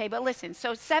Bible. Okay, but listen.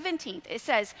 So 17th, it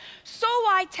says, so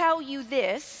I tell you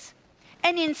this,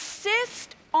 and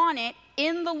insist on it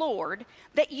in the Lord,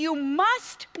 that you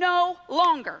must no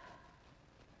longer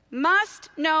live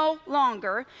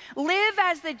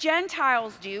as the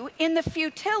Gentiles do in the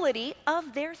futility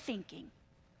of their thinking.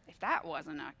 If that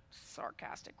wasn't a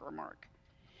sarcastic remark.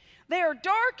 They are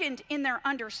darkened in their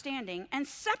understanding and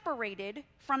separated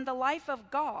from the life of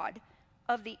God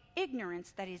of the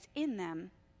ignorance that is in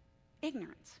them.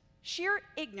 Ignorance. Sheer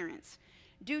ignorance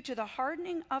due to the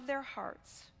hardening of their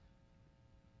hearts.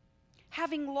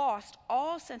 Having lost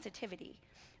all sensitivity,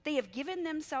 they have given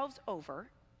themselves over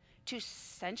to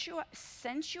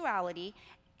sensuality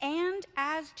and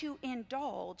as to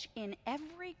indulge in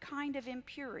every kind of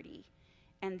impurity,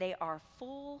 and they are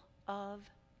full of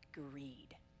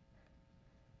greed.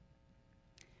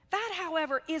 That,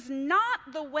 however, is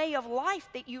not the way of life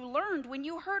that you learned when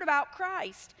you heard about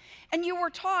Christ and you were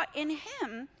taught in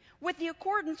him with the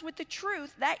accordance with the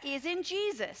truth that is in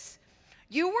Jesus.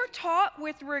 You were taught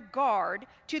with regard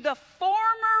to the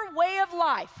former way of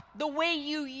life, the way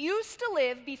you used to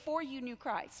live before you knew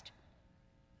Christ,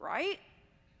 right?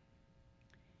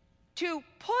 To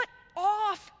put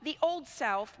off the old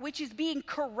self, which is being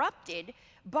corrupted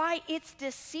by its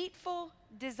deceitful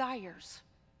desires.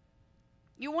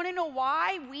 You want to know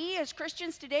why we as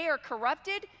Christians today are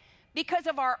corrupted? because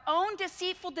of our own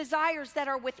deceitful desires that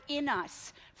are within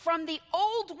us from the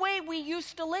old way we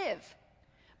used to live.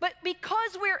 But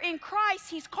because we're in Christ,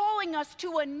 he's calling us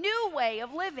to a new way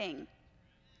of living,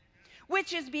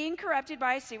 which is being corrupted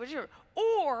by a secret truth,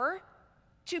 or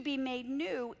to be made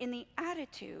new in the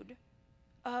attitude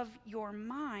of your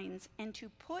minds and to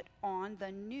put on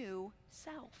the new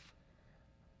self.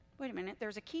 Wait a minute,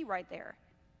 there's a key right there.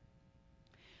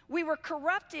 We were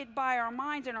corrupted by our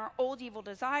minds and our old evil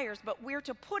desires, but we're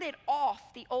to put it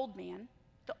off, the old man,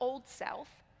 the old self,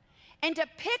 and to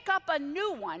pick up a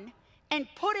new one and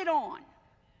put it on.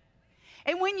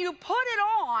 And when you put it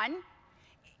on,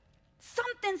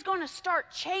 something's going to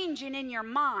start changing in your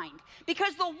mind,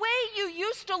 because the way you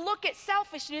used to look at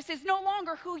selfishness is no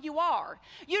longer who you are.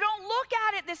 You don't look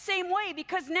at it the same way,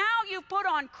 because now you've put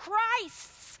on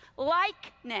Christ's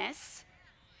likeness,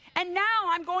 and now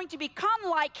I'm going to become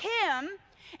like him.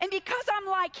 And because I'm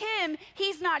like him,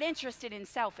 he's not interested in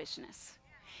selfishness.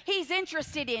 He's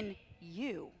interested in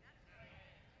you.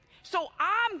 So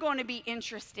I'm going to be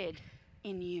interested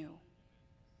in you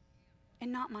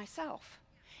and not myself.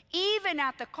 Even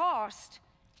at the cost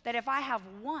that if I have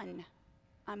one,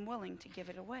 I'm willing to give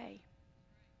it away.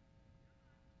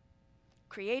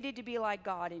 Created to be like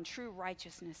God in true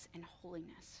righteousness and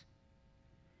holiness.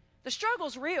 The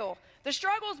struggle's real. The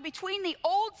struggle's between the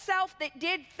old self that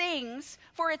did things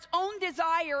for its own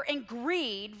desire and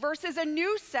greed versus a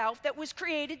new self that was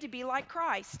created to be like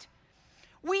Christ.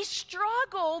 We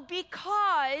struggle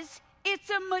because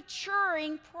it's a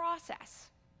maturing process.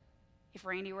 If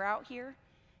Randy were out here,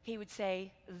 he would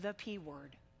say the P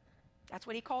word. That's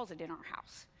what he calls it in our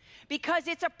house. Because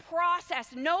it's a process.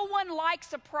 No one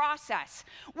likes a process.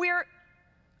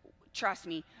 Trust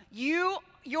me,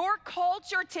 your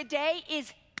culture today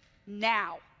is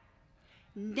now.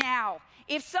 Now.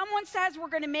 If someone says we're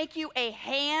going to make you a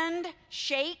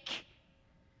handshake,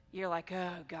 you're like,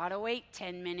 oh, gotta wait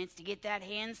 10 minutes to get that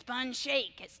hand spun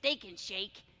shake at Steak and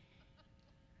Shake.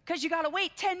 Because you gotta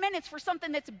wait 10 minutes for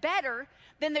something that's better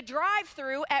than the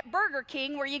drive-thru at Burger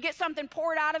King where you get something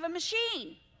poured out of a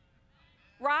machine.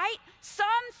 Right? Some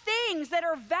things that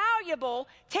are valuable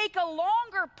take a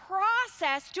longer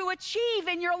process to achieve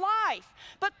in your life.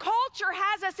 But culture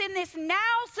has us in this now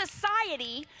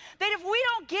society that if we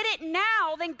don't get it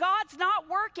now, then God's not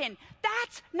working.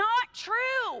 That's not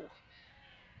true.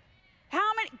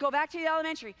 Go back to the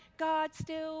elementary. God's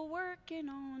still working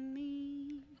on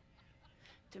me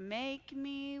to make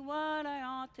me what I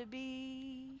ought to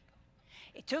be.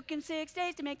 It took him 6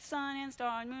 days to make the sun and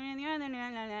stars, moon and the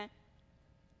other.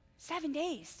 7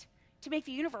 days to make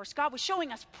the universe. God was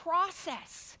showing us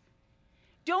process.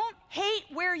 Don't hate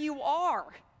where you are,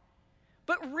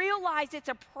 but realize it's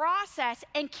a process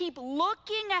and keep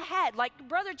looking ahead. Like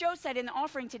Brother Joe said in the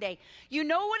offering today, you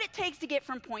know what it takes to get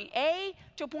from point A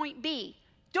to point B.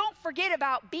 Don't forget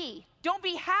about B. Don't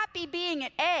be happy being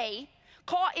at A,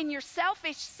 caught in your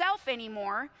selfish self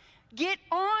anymore. Get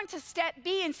on to step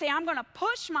B and say, I'm going to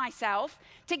push myself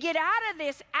to get out of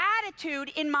this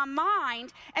attitude in my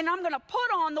mind, and I'm going to put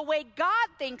on the way God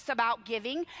thinks about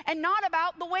giving and not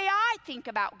about the way I think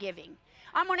about giving.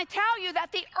 I'm going to tell you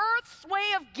that the earth's way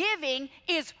of giving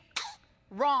is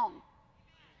wrong.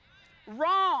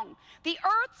 Wrong. The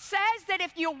earth says that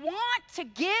if you want to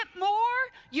get more,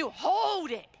 you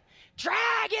hold it,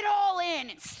 drag it all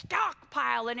in, and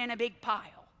stockpile it in a big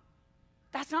pile.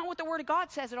 That's not what the Word of God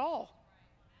says at all.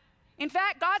 In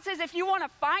fact, God says if you want to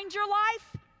find your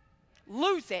life,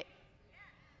 lose it.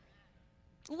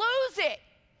 Lose it.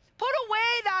 Put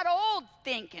away that old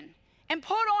thinking and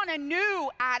put on a new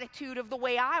attitude of the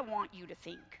way I want you to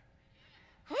think.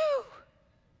 Whew.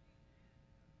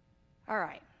 All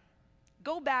right.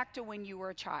 Go back to when you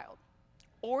were a child.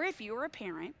 Or if you were a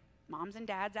parent, moms and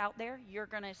dads out there, you're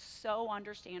going to so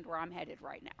understand where I'm headed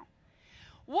right now.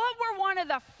 What were one of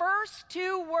the first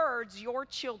two words your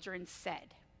children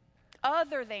said,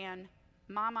 other than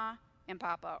mama and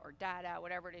papa or dada,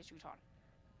 whatever it is you taught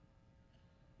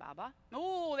them? Baba?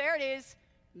 Oh, there it is.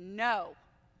 No.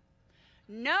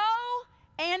 No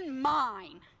and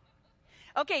mine.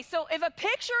 Okay, so if a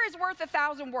picture is worth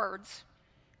 1,000 words,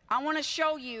 I want to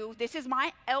show you, this is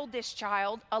my eldest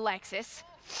child, Alexis.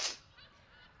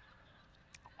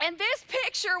 And this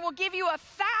picture will give you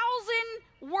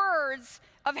 1,000 words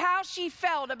of how she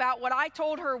felt about what I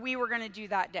told her we were going to do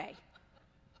that day.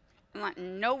 I'm like,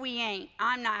 no, we ain't.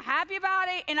 I'm not happy about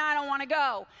it, and I don't want to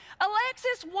go.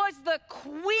 Alexis was the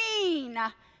queen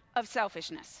of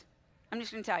selfishness. I'm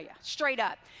just going to tell you, straight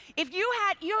up. If you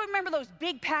remember those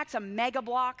big packs of Mega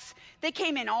Blocks? They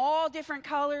came in all different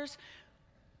colors.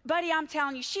 Buddy, I'm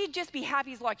telling you, she'd just be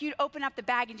happy as lark. You'd open up the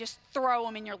bag and just throw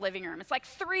them in your living room. It's like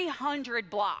 300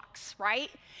 blocks,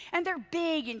 right? And they're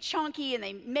big and chunky, and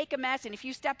they make a mess, and if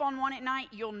you step on one at night,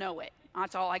 you'll know it.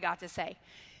 That's all I got to say.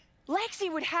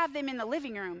 Lexi would have them in the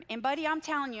living room, and buddy, I'm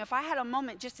telling you, if I had a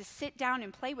moment just to sit down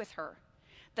and play with her,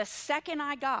 the second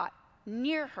I got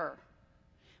near her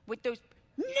with those,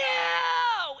 no,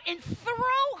 and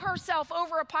throw herself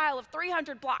over a pile of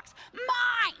 300 blocks,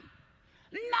 mine.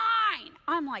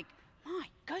 I'm like, my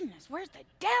goodness, where's the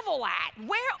devil at?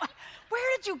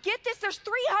 Where did you get this? There's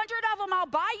 300 of them. I'll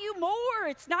buy you more.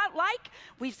 It's not like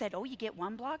we've said, oh, you get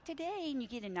one block today and you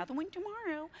get another one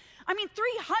tomorrow. I mean,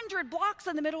 300 blocks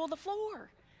in the middle of the floor.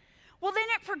 Well, then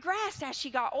it progressed as she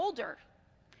got older.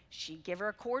 She'd give her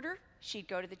a quarter. She'd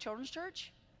go to the children's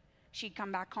church. She'd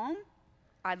come back home.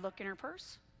 I'd look in her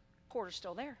purse. Quarter's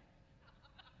still there.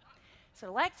 So,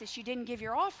 Alexis, you didn't give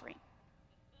your offering.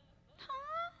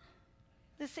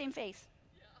 The same face.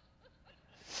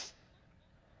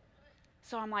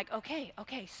 So I'm like, okay.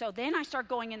 So then I start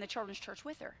going in the children's church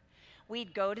with her.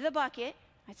 We'd go to the bucket.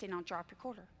 I'd say, now drop your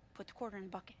quarter. Put the quarter in the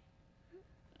bucket.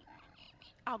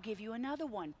 I'll give you another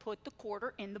one. Put the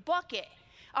quarter in the bucket.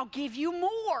 I'll give you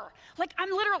more. Like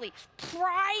I'm literally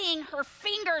prying her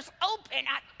fingers open.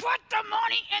 I put the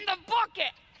money in the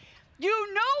bucket.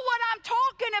 You know what I'm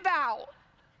talking about.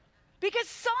 Because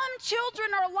some children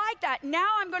are like that. Now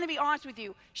I'm going to be honest with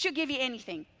you. She'll give you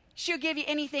anything. She'll give you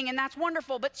anything, and that's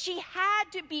wonderful. But she had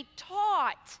to be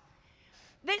taught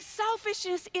that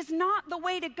selfishness is not the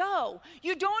way to go.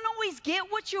 You don't always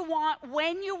get what you want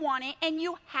when you want it, and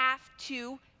you have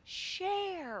to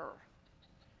share.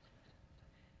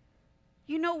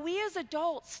 You know, we as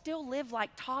adults still live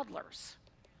like toddlers.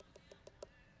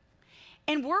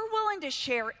 And we're willing to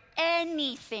share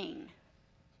anything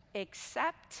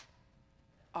except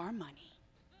our money.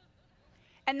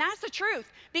 And that's the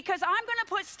truth, because I'm going to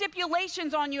put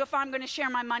stipulations on you if I'm going to share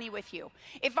my money with you.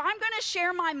 If I'm going to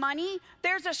share my money,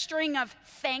 there's a string of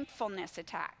thankfulness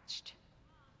attached.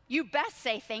 You best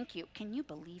say thank you. Can you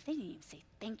believe they didn't even say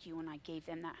thank you when I gave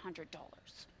them that $100?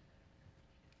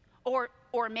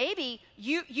 Or maybe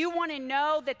you want to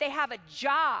know that they have a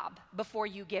job before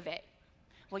you give it.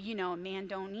 Well, you know, a man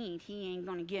don't eat. He ain't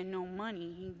going to get no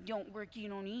money. He don't work, you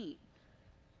don't eat.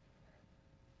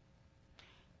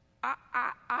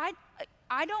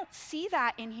 I don't see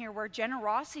that in here where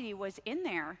generosity was in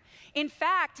there. In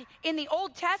fact, in the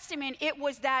Old Testament, it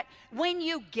was that when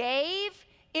you gave,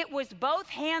 it was both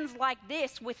hands like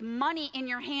this with money in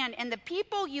your hand, and the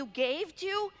people you gave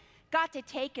to got to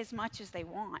take as much as they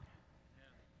want.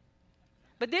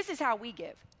 But this is how we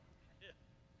give.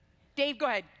 Dave, go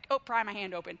ahead. Oh, pry my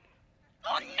hand open.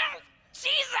 Oh, no,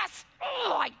 Jesus.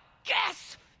 Oh, I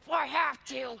guess if I have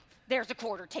to. There's a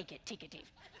quarter. Take it, Dave.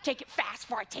 Take it fast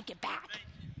before I take it back.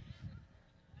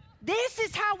 This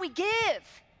is how we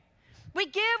give. We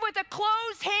give with a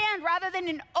closed hand rather than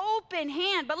an open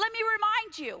hand. But let me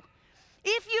remind you,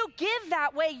 if you give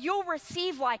that way, you'll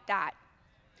receive like that.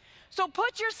 So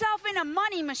put yourself in a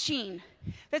money machine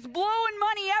that's blowing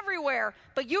money everywhere,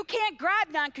 but you can't grab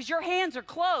none because your hands are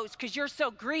closed because you're so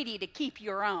greedy to keep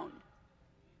your own.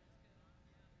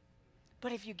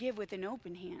 But if you give with an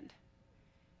open hand,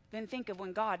 then think of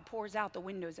when God pours out the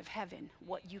windows of heaven,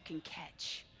 what you can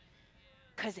catch.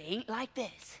 Because it ain't like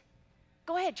this.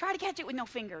 Go ahead, try to catch it with no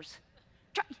fingers.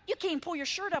 You can't pull your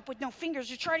shirt up with no fingers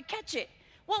to try to catch it.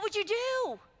 What would you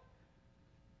do?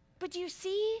 But do you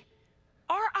see?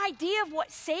 Our idea of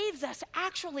what saves us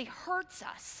actually hurts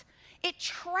us. It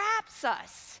traps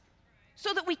us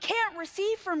so that we can't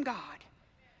receive from God.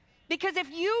 Because if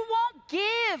you won't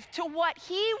give to what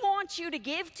He wants you to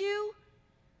give to,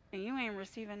 and you ain't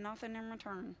receiving nothing in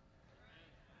return.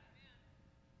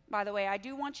 By the way, I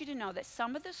do want you to know that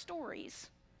some of the stories,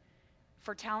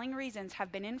 for telling reasons,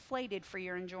 have been inflated for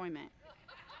your enjoyment.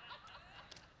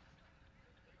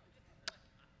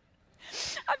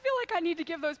 I feel like I need to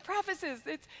give those prefaces.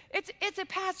 It's a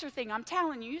pastor thing. I'm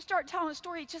telling you. You start telling a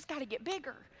story, it's just got to get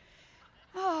bigger.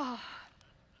 Oh.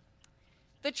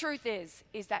 The truth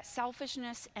is that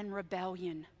selfishness and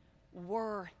rebellion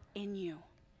were in you.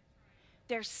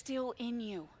 They're still in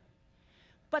you.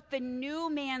 But the new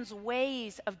man's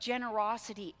ways of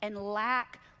generosity and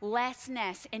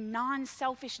lacklessness and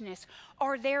non-selfishness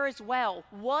are there as well.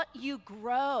 What you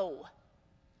grow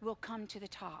will come to the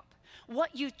top.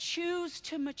 What you choose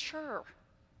to mature.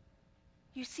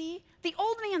 You see, the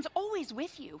old man's always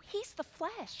with you. He's the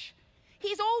flesh.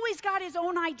 He's always got his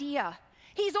own idea.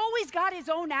 He's always got his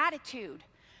own attitude.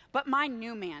 But my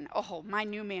new man, whoo!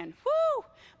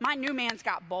 My new man's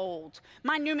got bold.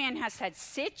 My new man has said,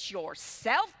 sit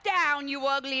yourself down, you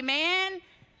ugly man.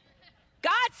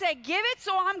 God said, give it,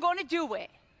 so I'm going to do it.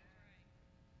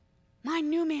 My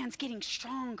new man's getting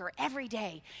stronger every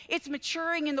day. It's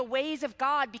maturing in the ways of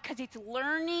God because it's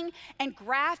learning and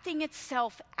grafting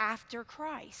itself after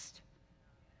Christ.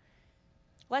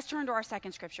 Let's turn to our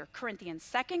second scripture, Corinthians.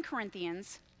 2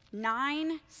 Corinthians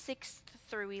 9, 6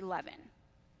 through 11.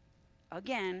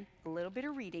 Again, a little bit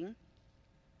of reading,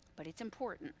 but it's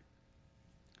important.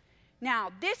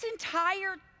 Now, this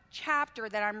entire chapter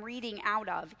that I'm reading out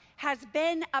of has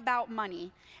been about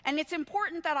money. And it's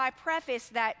important that I preface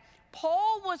that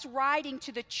Paul was writing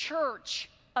to the church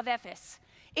of Ephesus.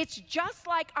 It's just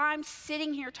like I'm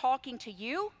sitting here talking to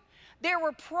you. There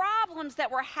were problems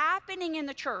that were happening in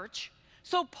the church,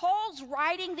 so Paul's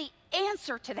writing the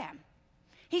answer to them.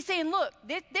 He's saying, look,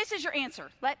 this is your answer.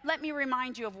 Let me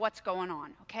remind you of what's going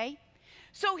on, okay?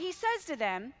 So he says to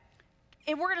them,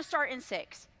 and we're going to start in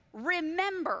 6.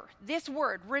 Remember this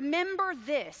word. Remember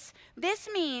this. This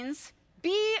means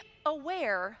be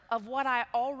aware of what I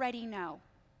already know.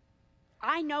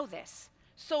 I know this.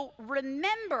 So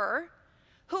remember,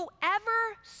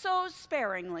 whoever sows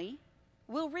sparingly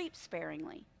will reap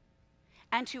sparingly.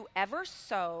 And whoever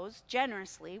sows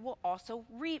generously will also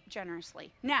reap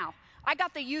generously. Now, I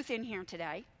got the youth in here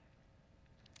today.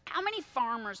 How many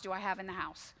farmers do I have in the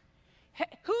house?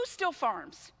 Who still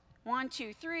farms? 1,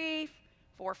 2, 3,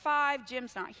 4, 5.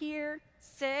 Jim's not here.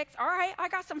 6. All right, I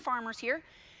got some farmers here.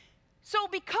 So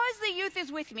because the youth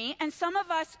is with me, and some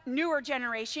of us newer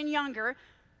generation, younger,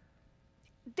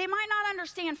 they might not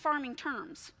understand farming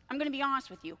terms. I'm going to be honest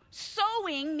with you.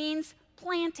 Sowing means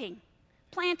planting.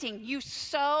 Planting. You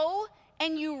sow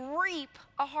and you reap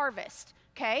a harvest,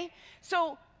 okay?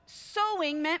 So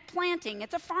sowing meant planting.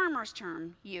 It's a farmer's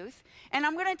term, youth. And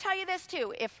I'm going to tell you this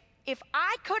too. If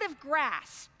I could have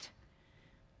grasped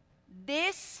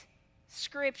this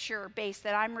scripture base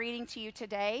that I'm reading to you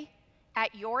today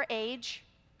at your age,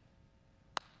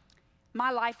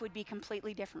 my life would be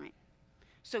completely different.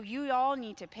 So you all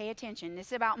need to pay attention. This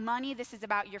is about money. This is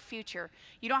about your future.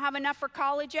 You don't have enough for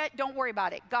college yet? Don't worry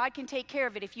about it. God can take care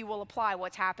of it if you will apply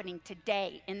what's happening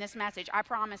today in this message. I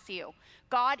promise you.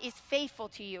 God is faithful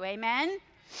to you. Amen?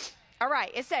 All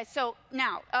right. It says, so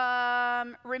now,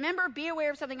 remember, be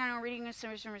aware of something I'm reading.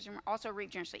 Also reap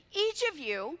generously. Each of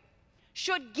you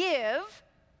should give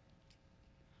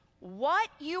what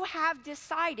you have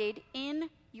decided in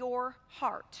your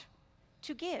heart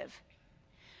to give.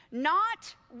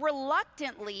 Not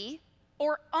reluctantly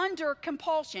or under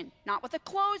compulsion. Not with a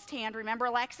closed hand. Remember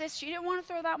Alexis? She didn't want to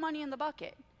throw that money in the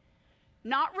bucket.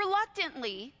 Not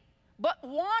reluctantly, but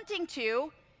wanting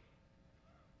to.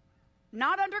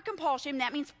 Not under compulsion.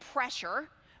 That means pressure.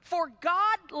 For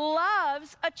God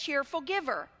loves a cheerful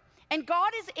giver. And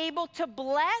God is able to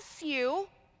bless you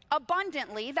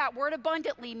abundantly. That word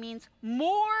abundantly means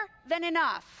more than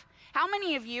enough. How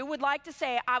many of you would like to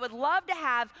say, I would love to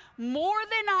have more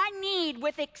than I need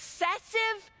with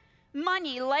excessive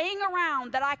money laying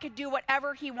around that I could do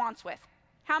whatever he wants with?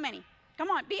 How many? Come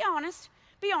on, be honest.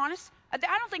 Be honest. I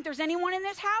don't think there's anyone in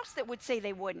this house that would say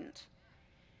they wouldn't.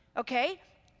 Okay?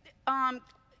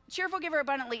 Cheerful giver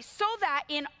abundantly, so that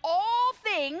in all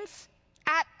things,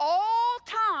 at all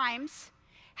times,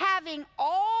 having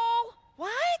all,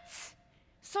 what?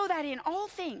 So that in all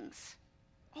things,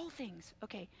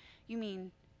 okay. You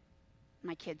mean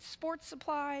my kids' sports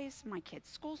supplies, my kids'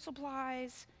 school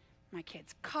supplies, my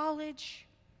kids' college,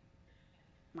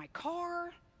 my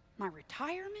car, my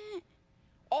retirement?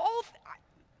 I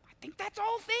think that's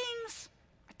all things.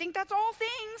 I think that's all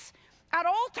things. At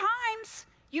all times.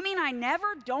 You mean I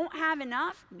never don't have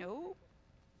enough? No.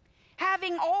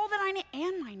 Having all that I need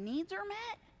and my needs are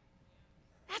met?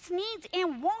 That's needs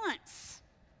and wants.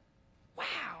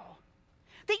 Wow.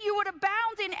 That you would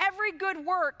abound in every good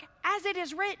work as it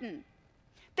is written.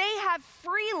 They have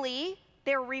freely,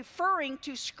 they're referring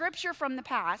to scripture from the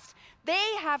past,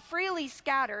 they have freely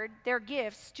scattered their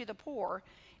gifts to the poor,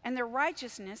 and their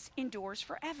righteousness endures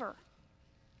forever.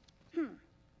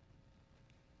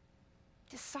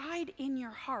 Decide in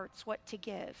your hearts what to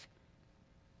give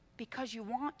because you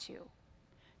want to,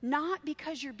 not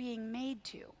because you're being made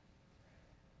to.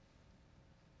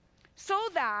 So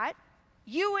that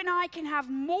you and I can have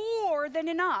more than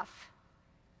enough.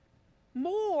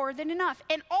 More than enough.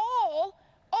 And all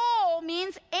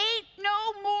means ain't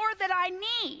no more that I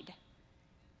need.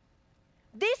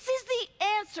 This is the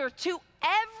answer to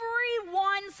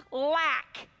everyone's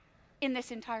lack in this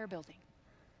entire building.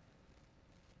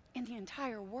 In the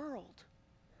entire world.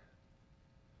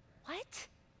 What?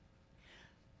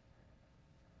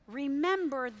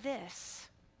 Remember this.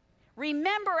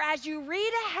 Remember as you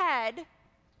read ahead,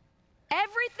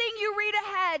 everything you read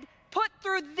ahead, put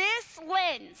through this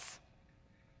lens.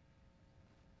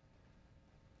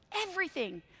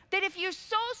 everything. That if you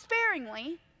sow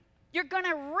sparingly, you're going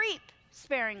to reap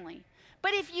sparingly.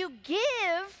 But if you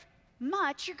give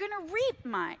much, you're going to reap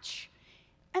much.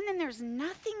 And then there's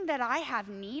nothing that I have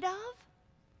need of.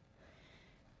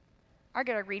 I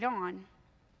got to read on.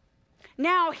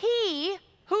 Now he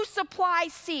who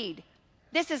supplies seed,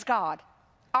 this is God.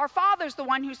 Our Father's the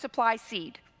one who supplies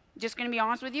seed. Just going to be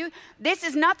honest with you. This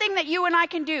is nothing that you and I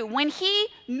can do. When he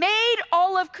made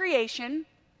all of creation,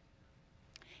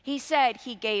 he said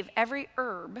he gave every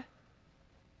herb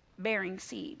bearing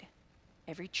seed,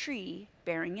 every tree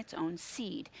bearing its own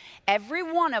seed. Every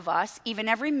one of us, even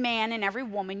every man and every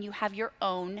woman, you have your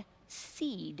own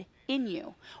seed in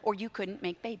you, or you couldn't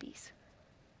make babies.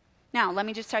 Now, let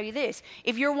me just tell you this.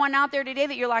 If you're one out there today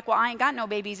that you're like, well, I ain't got no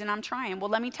babies and I'm trying. Well,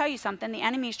 let me tell you something. The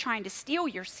enemy is trying to steal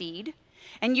your seed.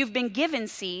 And you've been given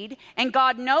seed, and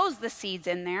God knows the seed's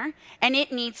in there, and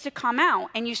it needs to come out.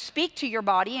 And you speak to your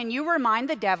body, and you remind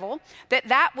the devil that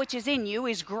that which is in you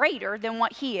is greater than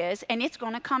what he is, and it's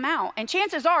going to come out. And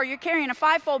chances are you're carrying a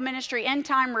fivefold ministry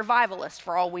end-time revivalist,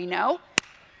 for all we know.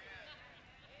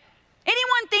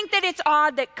 Anyone think that it's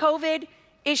odd that COVID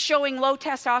is showing low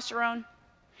testosterone,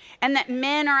 and that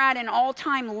men are at an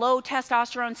all-time low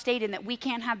testosterone state, and that we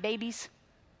can't have babies?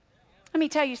 Let me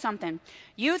tell you something.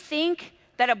 You think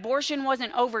that abortion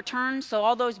wasn't overturned, so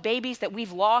all those babies that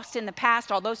we've lost in the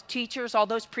past, all those teachers, all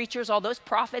those preachers, all those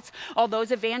prophets, all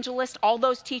those evangelists, all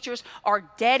those teachers are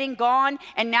dead and gone,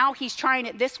 and now he's trying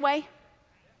it this way?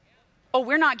 Oh,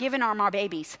 we're not giving them our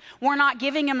babies. We're not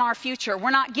giving them our future.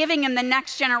 We're not giving them the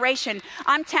next generation.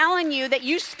 I'm telling you that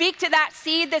you speak to that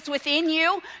seed that's within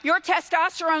you, your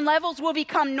testosterone levels will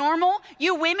become normal.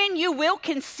 You women, you will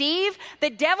conceive. The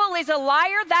devil is a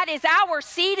liar. That is our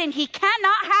seed, and he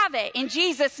cannot have it in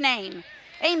Jesus' name.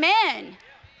 Amen.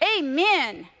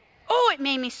 Amen. Oh, it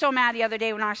made me so mad the other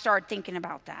day when I started thinking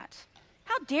about that.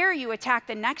 How dare you attack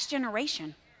the next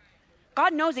generation?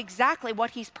 God knows exactly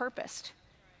what he's purposed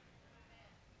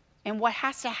and what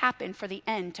has to happen for the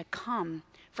end to come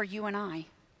for you and I.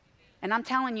 And I'm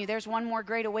telling you, there's one more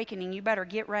great awakening. You better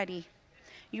get ready.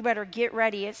 You better get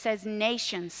ready. It says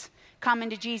nations come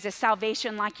into Jesus,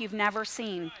 salvation like you've never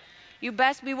seen. You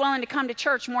best be willing to come to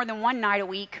church more than one night a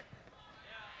week.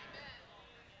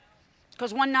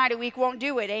 Because one night a week won't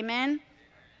do it, amen?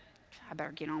 I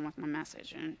better get on with my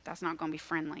message, and that's not going to be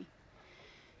friendly.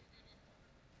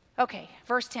 Okay,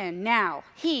 verse 10. Now,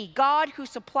 he, God who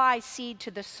supplies seed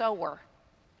to the sower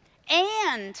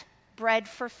and bread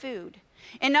for food.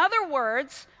 In other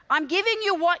words, I'm giving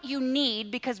you what you need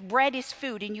because bread is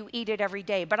food and you eat it every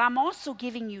day. But I'm also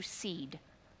giving you seed.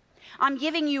 I'm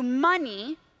giving you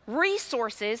money,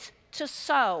 resources to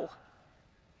sow.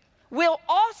 Will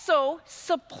also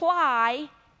supply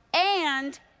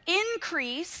and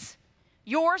increase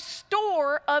your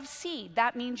store of seed.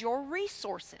 That means your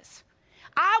resources.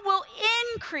 I will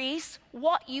increase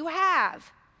what you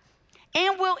have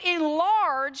and will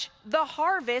enlarge the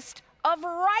harvest of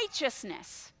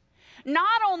righteousness.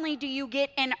 Not only do you get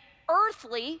an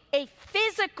earthly, a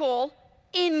physical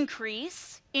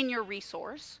increase in your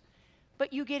resource,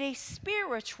 but you get a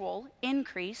spiritual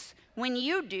increase when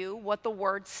you do what the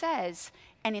word says,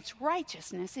 and its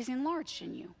righteousness is enlarged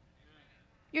in you.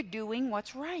 You're doing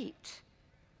what's right.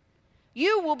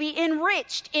 You will be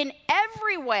enriched in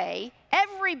every way,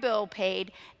 every bill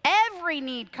paid, every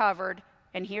need covered.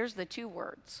 And here's the two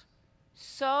words: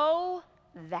 so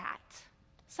that.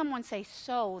 Someone say,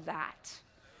 so that.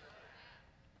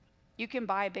 You can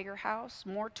buy a bigger house,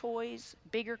 more toys,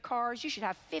 bigger cars. You should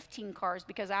have 15 cars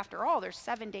because after all, there's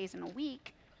 7 days in a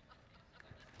week.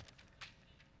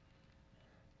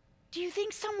 Do you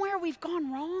think somewhere we've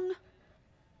gone wrong?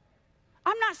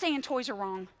 I'm not saying toys are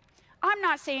wrong. I'm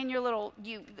not saying your little,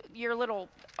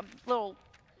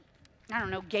 I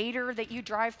don't know, gator that you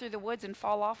drive through the woods and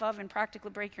fall off of and practically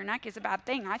break your neck is a bad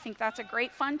thing. I think that's a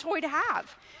great fun toy to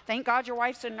have. Thank God your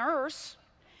wife's a nurse.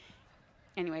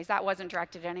 Anyways, that wasn't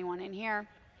directed at anyone in here.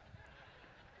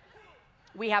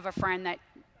 We have a friend that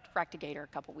wrecked a gator a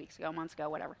couple weeks ago, months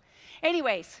ago, whatever.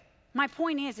 Anyways, my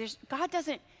point is God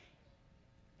doesn't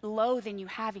loathe in you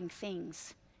having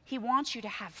things. He wants you to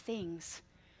have things.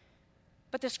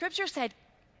 But the scripture said,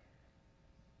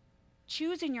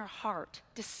 choose in your heart,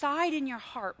 decide in your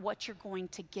heart what you're going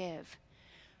to give.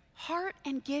 Heart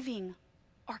and giving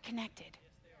are connected.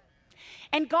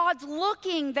 And God's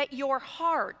looking that your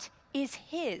heart is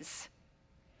his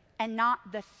and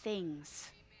not the things.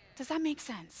 Does that make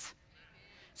sense?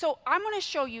 So I'm going to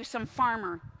show you some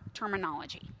farmer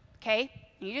terminology, okay?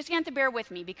 And you just have to bear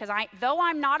with me because though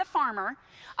I'm not a farmer,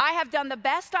 I have done the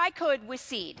best I could with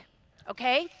seed,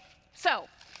 okay? So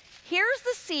here's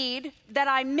the seed that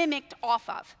I mimicked off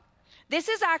of. This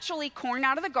is actually corn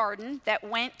out of the garden that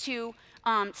went to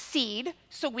seed,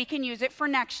 so we can use it for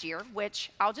next year,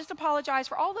 which I'll just apologize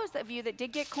for all those of you that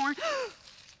did get corn.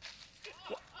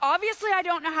 Obviously, I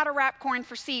don't know how to wrap corn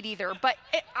for seed either, but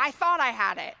I thought I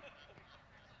had it.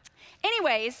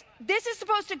 Anyways, this is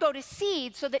supposed to go to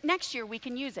seed so that next year we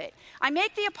can use it. I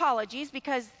make the apologies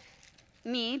because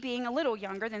me, being a little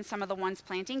younger than some of the ones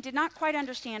planting, did not quite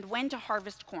understand when to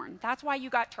harvest corn. That's why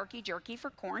you got turkey jerky for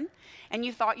corn, and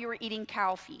you thought you were eating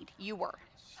cow feed. You were.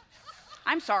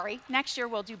 I'm sorry. Next year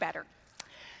we'll do better.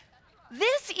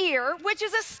 This ear, which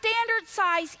is a standard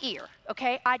size ear,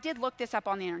 okay? I did look this up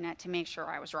on the internet to make sure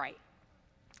I was right.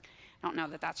 I don't know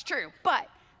that that's true, but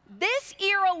this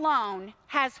ear alone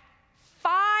has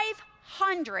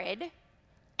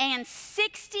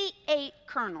 568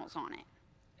 kernels on it.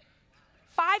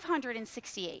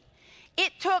 568.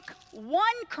 It took one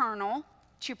kernel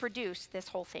to produce this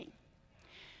whole thing.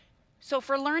 So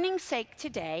for learning's sake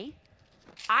today,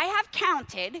 I have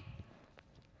counted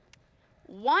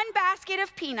one basket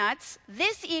of peanuts.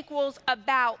 This equals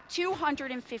about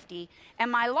 250. And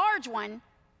my large one,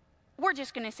 we're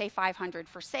just going to say 500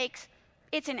 for sakes.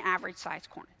 It's an average size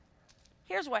corn.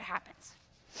 Here's what happens.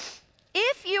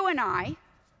 If you and I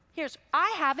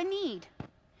have a need.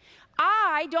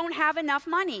 I don't have enough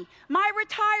money. My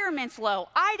retirement's low.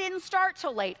 I didn't start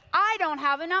till late. I don't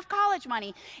have enough college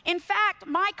money. In fact,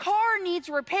 my car needs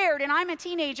repaired and I'm a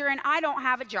teenager and I don't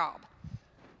have a job.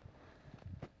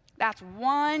 That's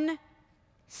one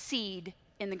seed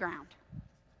in the ground.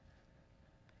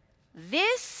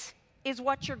 This is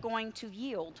what you're going to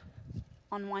yield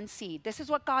on one seed. This is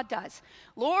what God does.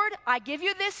 Lord, I give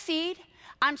you this seed.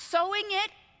 I'm sowing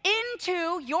it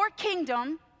into your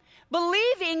kingdom,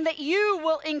 believing that you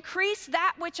will increase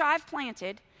that which I've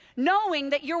planted, knowing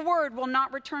that your word will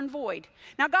not return void.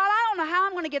 Now, God, I don't know how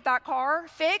I'm going to get that car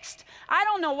fixed. I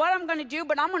don't know what I'm going to do,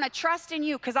 but I'm going to trust in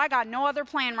you because I got no other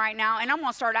plan right now, and I'm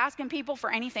going to start asking people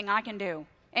for anything I can do.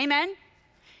 Amen?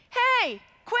 Hey,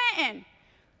 Quentin,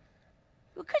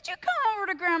 could you come over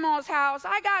to Grandma's house?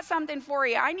 I got something for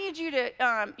you. I need you to,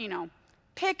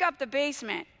 pick up the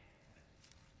basement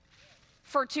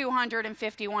for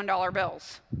 $251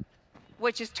 bills,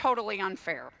 which is totally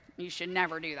unfair. You should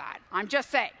never do that. I'm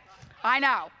just saying. I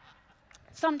know.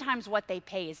 Sometimes what they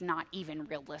pay is not even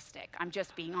realistic. I'm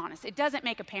just being honest. It doesn't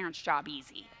make a parent's job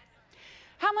easy.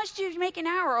 How much do you make an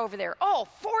hour over there? Oh,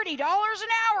 $40 an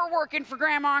hour working for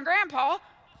Grandma and Grandpa.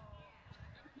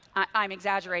 I'm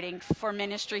exaggerating for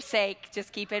ministry's sake.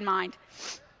 Just keep in mind.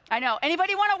 I know.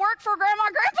 Anybody want to work for Grandma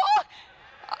and Grandpa?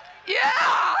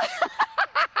 Yeah!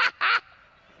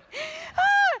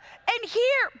 And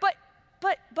here, but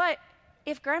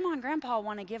if Grandma and Grandpa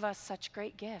want to give us such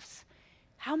great gifts,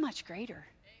 how much greater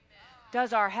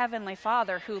does our Heavenly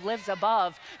Father who lives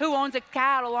above, who owns a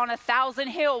cattle on 1,000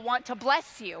 hill, want to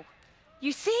bless you?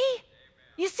 You see?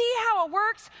 You see how it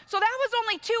works? So that was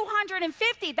only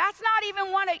 250. That's not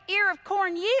even what an ear of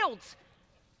corn yields.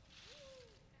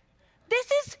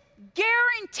 This is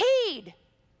guaranteed.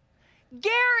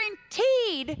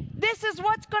 Guaranteed this is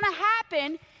what's going to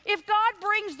happen if God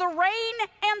brings the rain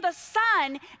and the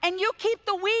sun and you keep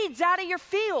the weeds out of your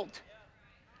field.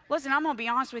 Listen, I'm going to be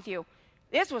honest with you.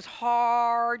 This was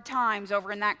hard times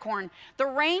over in that corn. The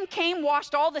rain came,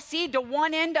 washed all the seed to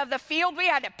one end of the field. We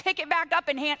had to pick it back up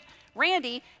and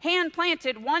Randy hand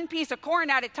planted one piece of corn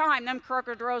at a time. Them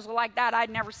crooked rows were like that. I'd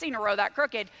never seen a row that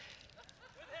crooked.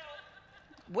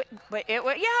 But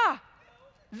yeah.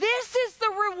 This is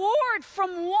the reward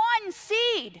from one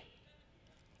seed.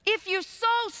 If you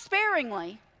sow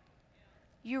sparingly,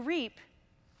 you reap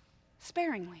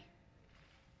sparingly.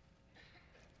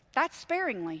 That's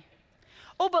sparingly.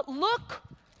 Oh, but look,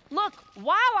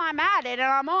 while I'm at it and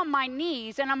I'm on my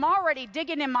knees and I'm already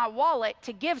digging in my wallet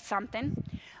to give something,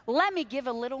 let me give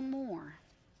a little more.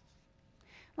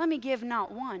 Let me give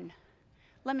not one.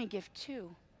 Let me give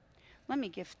two. Let me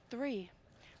give three.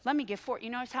 Let me give 4.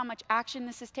 You notice how much action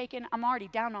this has taken? I'm already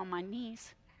down on my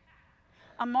knees.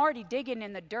 I'm already digging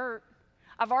in the dirt.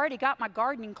 I've already got my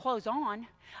gardening clothes on.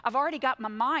 I've already got my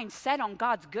mind set on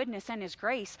God's goodness and His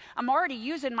grace. I'm already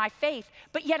using my faith,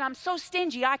 but yet I'm so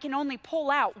stingy I can only pull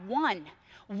out one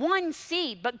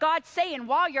seed. But God's saying,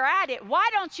 while you're at it, why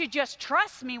don't you just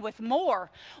trust me with more?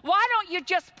 Why don't you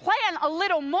just plan a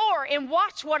little more and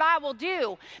watch what I will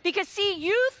do? Because see,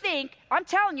 you think, I'm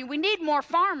telling you, we need more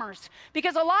farmers,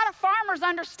 because a lot of farmers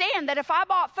understand that if I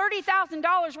bought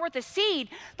 $30,000 worth of seed,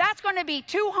 that's going to be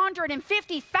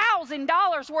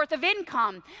 $250,000 worth of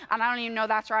income. And I don't even know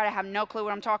that's right. I have no clue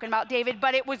what I'm talking about, David,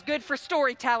 but it was good for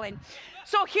storytelling.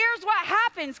 So here's what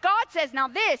happens. God says, now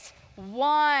this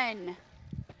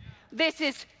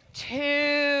is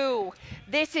 2.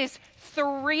 This is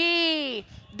 3.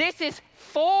 This is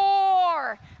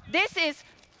 4. This is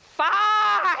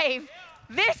 5.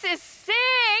 This is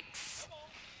 6.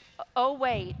 Oh,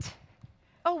 wait.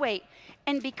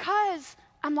 And because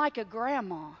I'm like a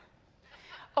grandma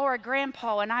or a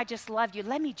grandpa and I just love you,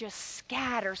 let me just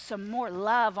scatter some more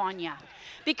love on you.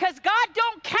 Because God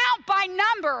don't count by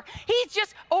number. He's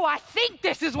just, I think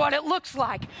this is what it looks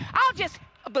like. I'll just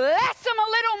bless them a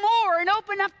little more and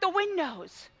open up the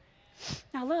windows.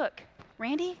 Now look,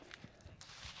 Randy,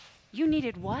 you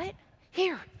needed what?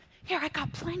 Here, I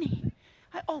got plenty.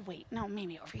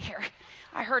 Maybe over here.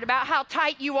 I heard about how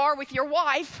tight you are with your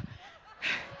wife.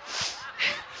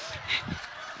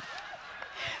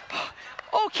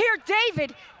 Oh, here,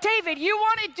 David, you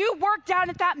want to do work down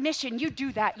at that mission. You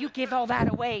do that. You give all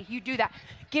that away. You do that.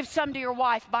 Give some to your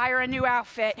wife. Buy her a new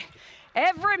outfit.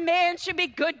 Every man should be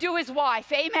good to his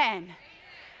wife. Amen.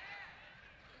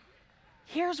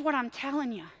 Here's what I'm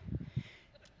telling you.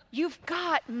 You've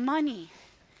got money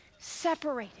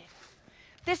separated.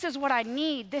 This is what I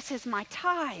need. This is my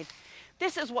tithe.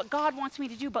 This is what God wants me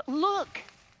to do. But look.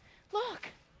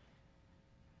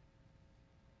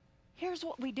 Here's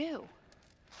what we do.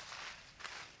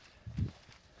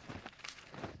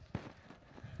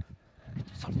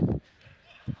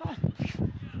 Oh,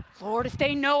 Lord, if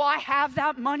they know I have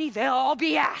that money, they'll all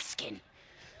be asking.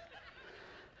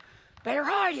 Better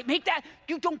hide it. Make that.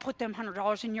 You don't put them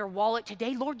 $100 in your wallet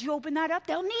today. Lord, you open that up,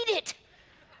 they'll need it.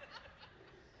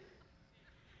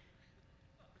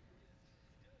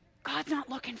 God's not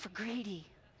looking for greedy.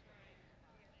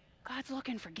 God's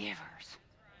looking for givers.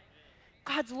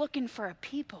 God's looking for a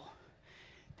people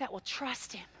that will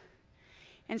trust him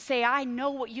and say, I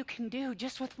know what you can do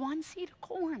just with one seed of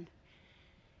corn.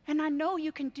 And I know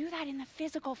you can do that in the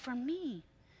physical for me.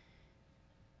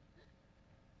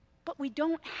 But we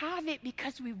don't have it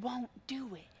because we won't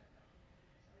do it.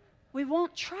 We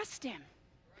won't trust him.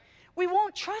 We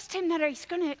won't trust him that he's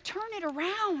going to turn it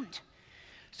around.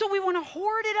 So we want to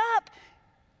hoard it up,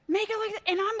 make it like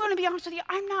that. And I'm going to be honest with you,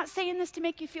 I'm not saying this to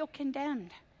make you feel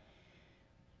condemned.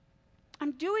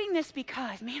 I'm doing this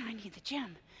because, man, I need the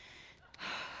gym.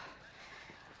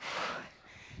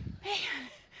 Man,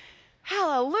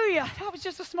 hallelujah. That was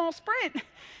just a small sprint.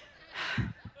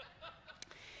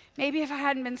 Maybe if I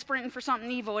hadn't been sprinting for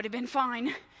something evil, it would have been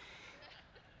fine.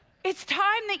 It's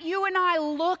time that you and I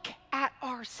look at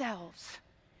ourselves.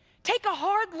 Take a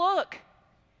hard look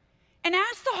and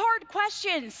ask the hard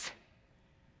questions.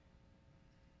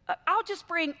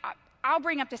 I'll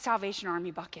bring up the Salvation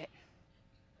Army bucket.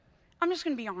 I'm just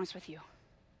going to be honest with you.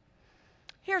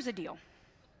 Here's the deal.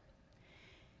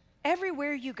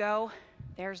 Everywhere you go,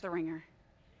 there's the ringer.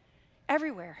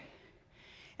 Everywhere.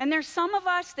 And there's some of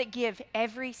us that give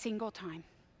every single time.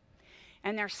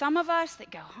 And there's some of us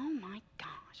that go, oh my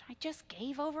gosh, I just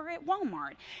gave over at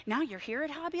Walmart. Now you're here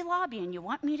at Hobby Lobby and you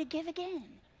want me to give again.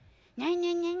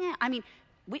 Nah. I mean,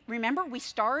 we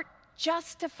start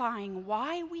justifying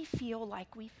why we feel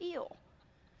like we feel.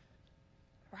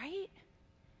 Right?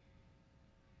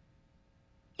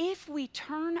 If we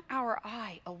turn our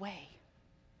eye away,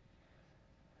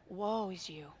 woe is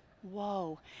you.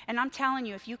 Woe. And I'm telling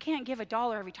you, if you can't give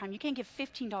 $1 every time, you can't give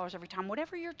 $15 every time,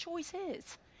 whatever your choice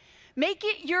is. Make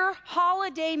it your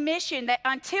holiday mission that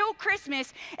until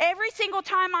Christmas, every single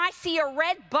time I see a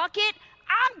red bucket,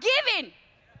 I'm giving.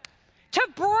 To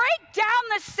break down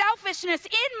the selfishness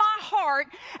in my heart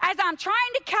as I'm trying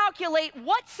to calculate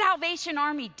what Salvation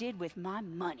Army did with my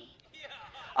money.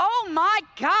 Oh my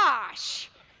gosh.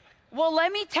 Well,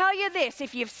 let me tell you this.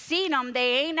 If you've seen them,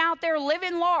 they ain't out there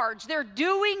living large. They're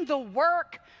doing the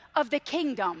work of the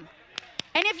kingdom.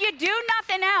 And if you do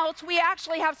nothing else, we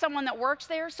actually have someone that works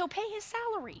there, so pay his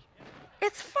salary.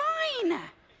 It's fine.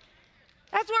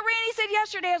 That's what Randy said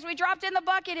yesterday as we dropped in the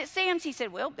bucket at Sam's. He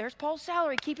said, well, there's Paul's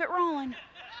salary. Keep it rolling.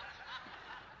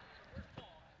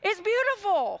 It's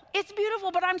beautiful. It's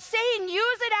beautiful. But I'm saying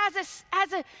use it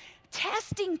as a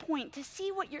testing point to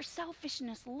see what your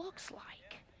selfishness looks like.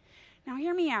 Now,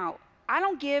 hear me out. I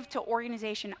don't give to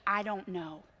organization I don't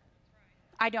know.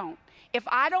 I don't. If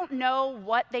I don't know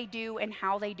what they do and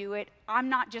how they do it, I'm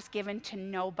not just giving to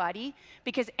nobody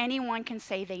because anyone can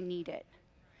say they need it.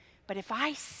 But if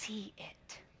I see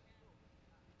it,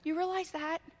 you realize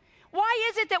that? Why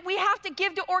is it that we have to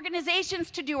give to organizations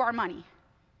to do our money?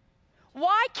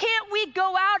 Why can't we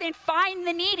go out and find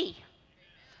the needy?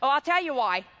 Oh, I'll tell you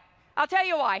why.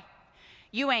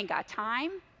 You ain't got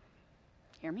time.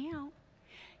 Hear me out.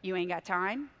 You ain't got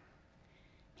time.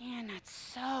 Man, that's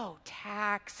so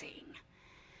taxing.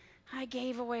 I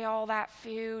gave away all that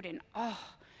food and it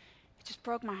just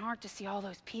broke my heart to see all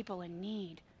those people in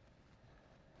need.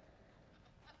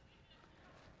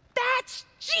 That's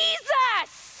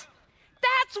Jesus.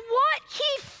 That's what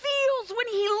he feels when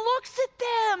he looks at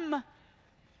them.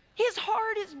 His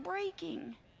heart is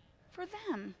breaking for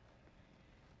them.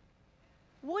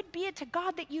 Would be it to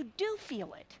God that you do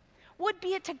feel it. Would be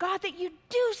it to God that you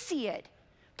do see it.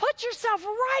 Put yourself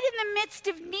right in the midst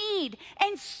of need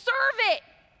and serve it.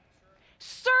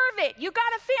 Serve it. You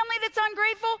got a family that's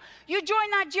ungrateful? You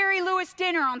join that Jerry Lewis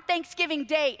dinner on Thanksgiving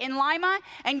Day in Lima,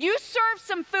 and you serve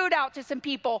some food out to some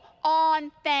people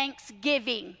on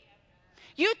Thanksgiving.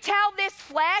 You tell this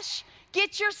flesh,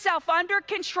 get yourself under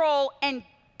control and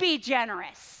be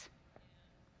generous.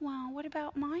 Well, what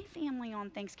about my family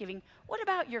on Thanksgiving? What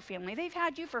about your family? They've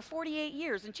had you for 48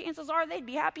 years, and chances are they'd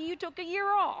be happy you took a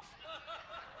year off.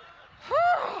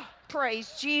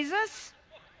 Praise Jesus.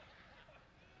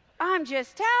 I'm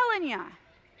just telling you.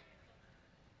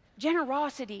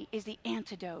 Generosity is the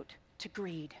antidote to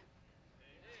greed.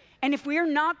 And if we're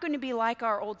not going to be like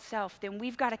our old self, then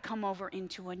we've got to come over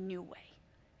into a new way.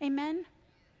 Amen?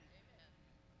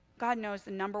 God knows the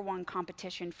number one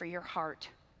competition for your heart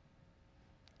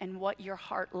and what your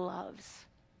heart loves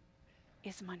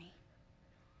is money.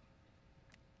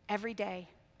 Every day,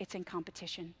 it's in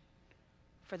competition.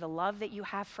 For the love that you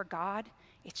have for God,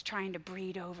 it's trying to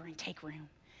breed over and take room,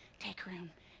 take room,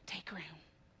 take room.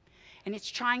 And it's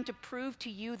trying to prove to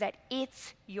you that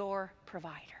it's your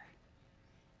provider,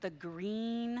 the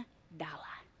green dollar.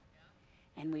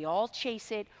 And we all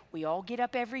chase it. We all get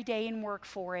up every day and work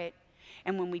for it.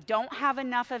 And when we don't have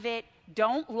enough of it,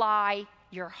 don't lie,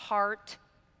 your heart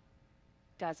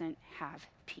doesn't have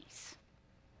peace.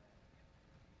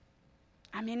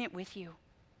 I'm in it with you.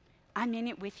 I'm in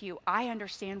it with you. I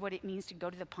understand what it means to go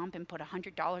to the pump and put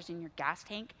 $100 in your gas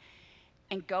tank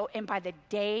and go, and by the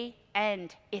day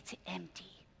end, it's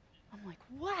empty. I'm like,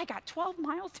 what? I got 12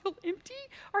 miles till empty?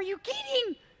 Are you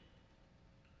kidding?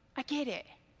 I get it.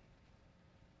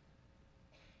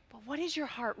 But what is your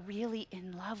heart really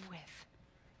in love with?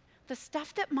 The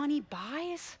stuff that money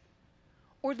buys,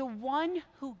 or the one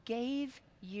who gave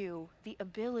you the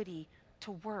ability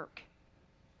to work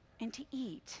and to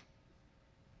eat?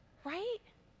 Right?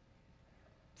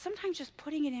 Sometimes just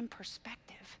putting it in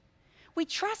perspective. We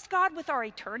trust God with our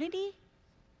eternity,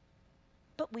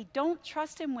 but we don't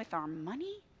trust him with our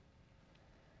money.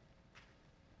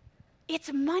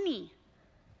 It's money.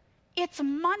 It's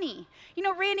money. You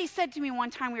know, Randy said to me one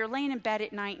time, we were laying in bed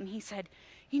at night, and he said,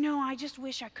 you know, I just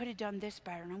wish I could have done this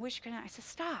better, and I wish I could have. I said,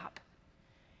 stop.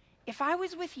 If I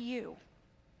was with you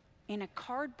in a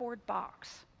cardboard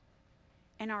box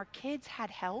and our kids had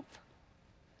health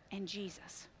and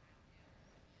Jesus,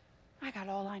 I got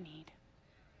all I need.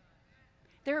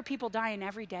 There are people dying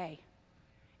every day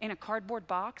in a cardboard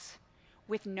box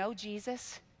with no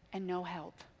Jesus and no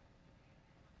health.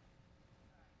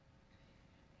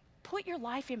 Put your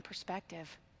life in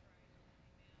perspective,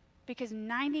 because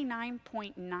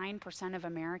 99.9% of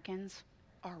Americans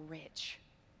are rich.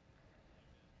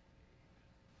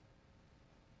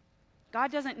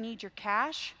 God doesn't need your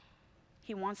cash.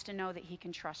 He wants to know that he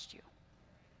can trust you.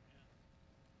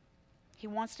 He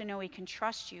wants to know he can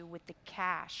trust you with the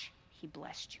cash he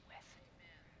blessed you with.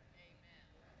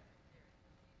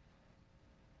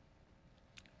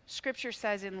 Scripture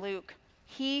says in Luke,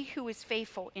 he who is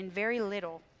faithful in very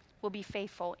little will be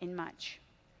faithful in much.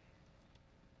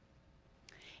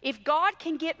 If God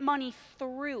can get money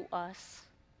through us,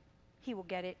 he will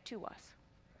get it to us.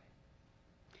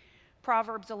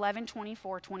 Proverbs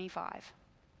 11:24-25.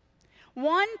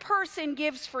 One person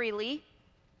gives freely,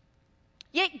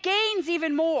 yet gains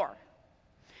even more.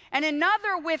 And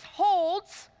another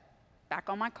withholds, back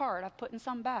on my card, I've put in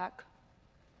some back,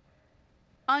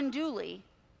 unduly,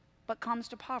 but comes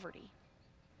to poverty.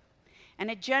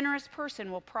 And a generous person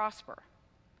will prosper.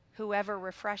 Whoever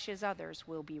refreshes others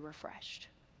will be refreshed.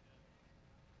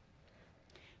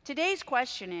 Today's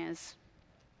question is,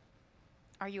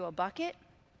 are you a bucket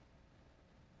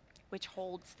which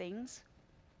holds things?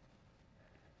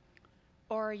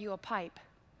 Or are you a pipe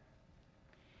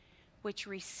which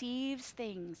receives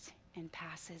things and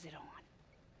passes it on?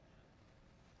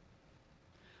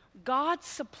 God's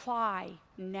supply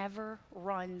never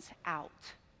runs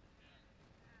out.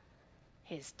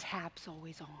 His tap's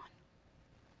always on.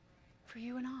 For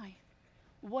you and I,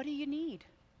 what do you need?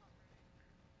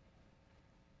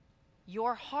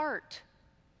 Your heart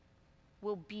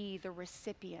will be the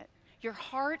recipient. Your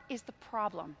heart is the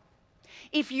problem.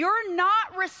 If you're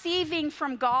not receiving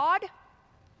from God,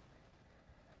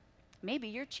 maybe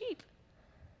you're cheap.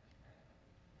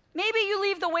 Maybe you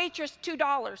leave the waitress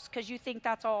 $2 because you think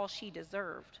that's all she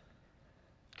deserved.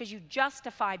 Because you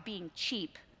justify being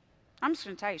cheap I'm just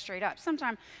going to tell you straight up.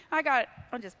 Sometime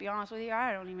I'll just be honest with you,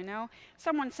 I don't even know.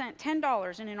 Someone sent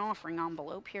 $10 in an offering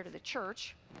envelope here to the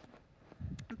church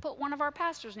and put one of our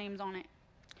pastors' names on it.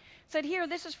 Said, here,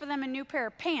 this is for them a new pair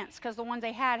of pants because the ones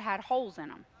they had holes in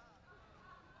them.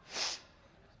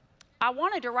 I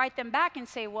wanted to write them back and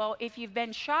say, well, if you've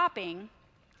been shopping,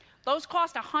 those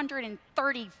cost $135.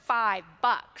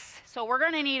 So we're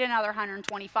going to need another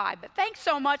 $125. But thanks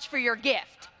so much for your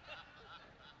gift.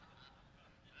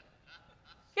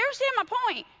 You understand my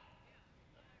point?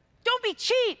 Don't be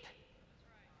cheap.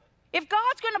 If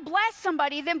God's going to bless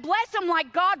somebody, then bless them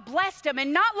like God blessed them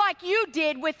and not like you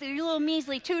did with your little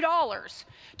measly $2. $2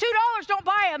 don't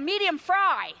buy a medium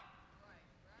fry.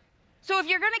 So if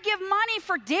you're going to give money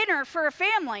for dinner for a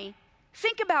family,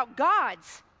 think about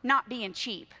God's not being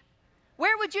cheap.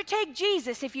 Where would you take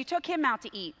Jesus if you took him out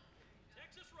to eat?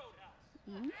 Texas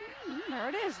Roadhouse. There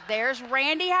it is. There's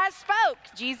Randy has spoke.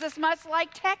 Jesus must like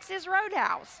Texas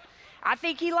Roadhouse. I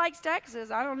think he likes Texas.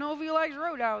 I don't know if he likes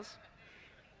Roadhouse.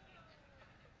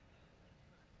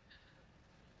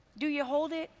 Do you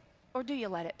hold it or do you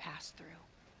let it pass through?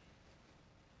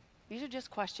 These are just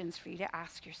questions for you to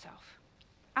ask yourself.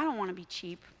 I don't want to be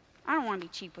cheap. I don't want to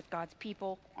be cheap with God's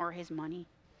people or his money.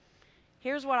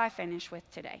 Here's what I finish with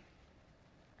today.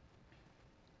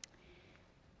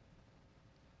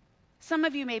 Some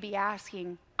of you may be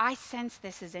asking, I sense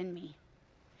this is in me,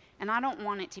 and I don't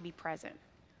want it to be present.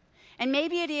 And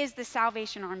maybe it is the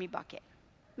Salvation Army bucket.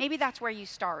 Maybe that's where you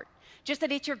start. Just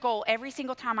that it's your goal. Every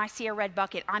single time I see a red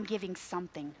bucket, I'm giving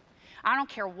something. I don't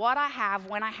care what I have,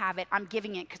 when I have it, I'm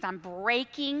giving it because I'm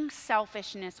breaking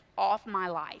selfishness off my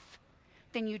life.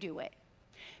 Then you do it.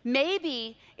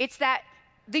 Maybe it's that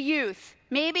the youth.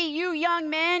 Maybe you young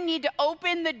men need to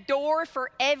open the door for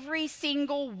every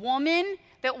single woman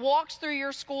that walks through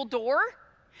your school door.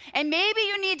 And maybe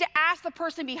you need to ask the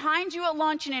person behind you at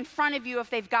lunch and in front of you if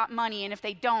they've got money, and if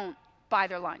they don't, buy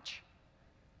their lunch.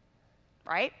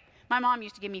 Right? My mom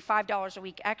used to give me $5 a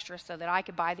week extra so that I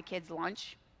could buy the kids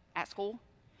lunch at school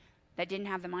that didn't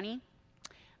have the money.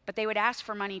 But they would ask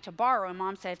for money to borrow, and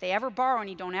Mom said, if they ever borrow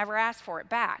any, don't ever ask for it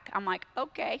back. I'm like,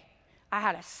 okay. I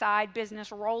had a side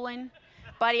business rolling.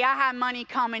 Buddy, I had money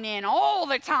coming in all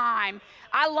the time.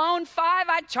 I loaned $5,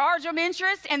 I'd charge them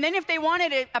interest, and then if they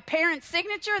wanted a parent's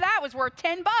signature, that was worth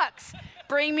 $10.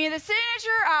 Bring me the signature,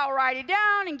 I'll write it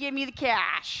down and give me the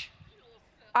cash.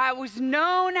 I was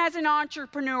known as an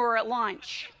entrepreneur at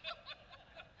lunch.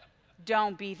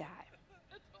 Don't be that.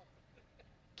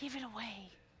 Give it away.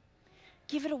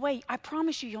 Give it away. I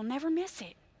promise you, you'll never miss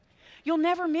it. You'll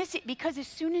never miss it because as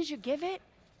soon as you give it,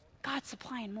 God's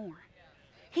supplying more.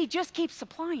 He just keeps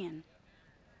supplying.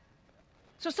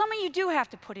 So some of you do have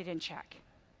to put it in check.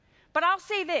 But I'll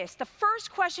say this, the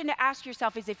first question to ask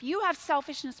yourself is if you have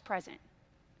selfishness present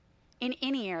in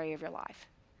any area of your life,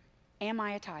 am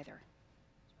I a tither?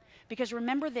 Because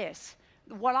remember this,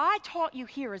 what I taught you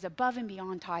here is above and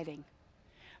beyond tithing.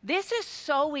 This is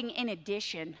sowing in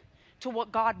addition to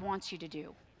what God wants you to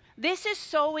do. This is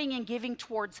sowing and giving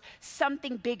towards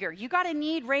something bigger. You got a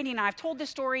need. Randy and I have told this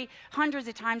story hundreds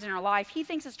of times in our life. He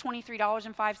thinks it's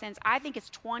 $23.05. I think it's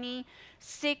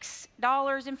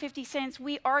 $26.50.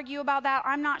 We argue about that.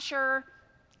 I'm not sure.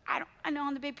 I know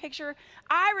in the big picture.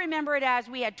 I remember it as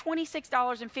we had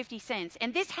 $26.50.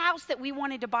 And this house that we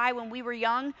wanted to buy when we were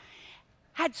young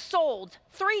had sold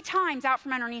 3 times out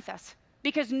from underneath us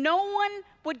because no one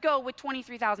would go with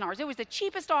 $23,000. It was the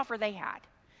cheapest offer they had.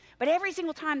 But every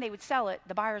single time they would sell it,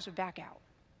 the buyers would back out.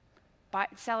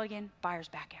 Sell it again, buyers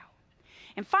back out.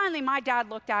 And finally, my dad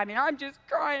looked at me, and I'm just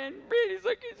crying. He's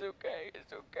like, it's okay,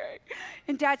 it's okay.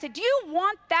 And Dad said, do you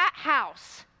want that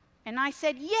house? And I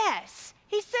said, yes.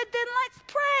 He said, then let's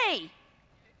pray.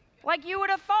 Like you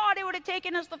would have thought it would have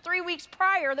taken us the 3 weeks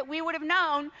prior that we would have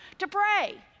known to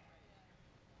pray.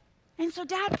 And so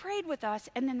Dad prayed with us,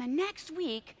 and then the next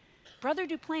week, Brother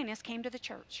Duplantis came to the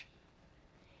church.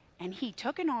 And he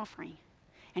took an offering,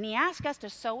 and he asked us to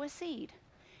sow a seed.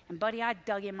 And, buddy, I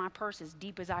dug in my purse as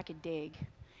deep as I could dig.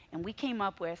 And we came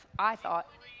up with, I thought,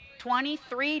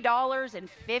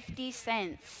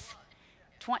 $23.50.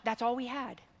 That's all we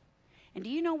had. And do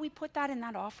you know we put that in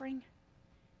that offering?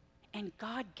 And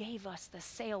God gave us the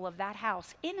sale of that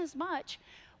house, inasmuch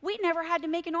we never had to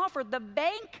make an offer. The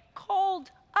bank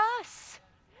called us,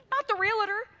 not the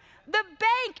realtor. The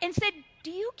bank, and said,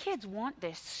 do you kids want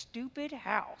this stupid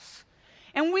house?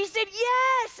 And we said,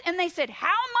 yes. And they said,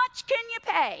 how much can you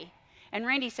pay? And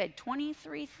Randy said,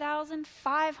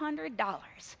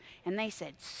 $23,500. And they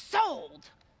said,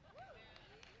 sold.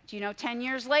 Do you know, 10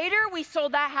 years later, we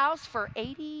sold that house for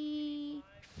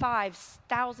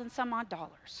 $85,000 some odd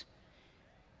dollars.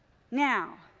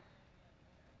 Now,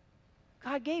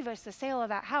 God gave us the sale of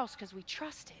that house because we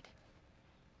trusted.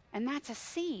 And that's a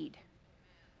seed.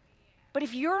 But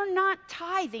if you're not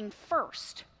tithing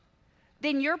first,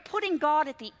 then you're putting God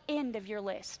at the end of your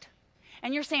list.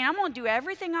 And you're saying, I'm going to do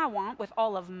everything I want with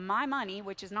all of my money,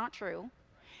 which is not true.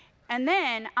 And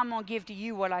then I'm going to give to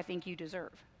you what I think you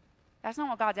deserve. That's not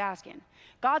what God's asking.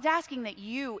 God's asking that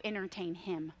you entertain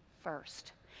him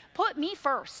first. Put me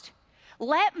first.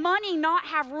 Let money not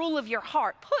have rule of your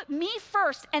heart. Put me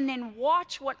first and then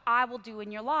watch what I will do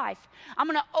in your life. I'm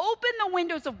going to open the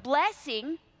windows of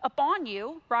blessing upon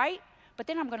you, right? But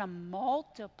then I'm going to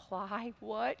multiply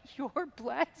what you're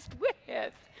blessed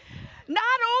with.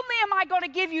 Not only am I going to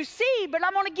give you seed, but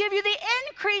I'm going to give you the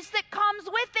increase that comes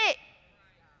with it.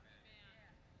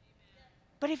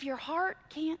 But if your heart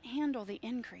can't handle the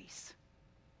increase,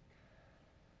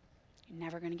 you're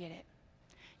never going to get it.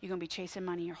 You're going to be chasing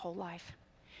money your whole life,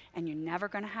 and you're never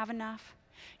going to have enough.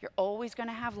 You're always going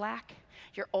to have lack.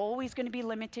 You're always going to be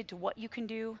limited to what you can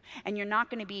do, and you're not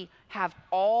going to have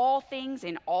all things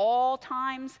in all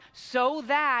times so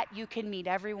that you can meet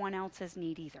everyone else's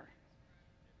need either.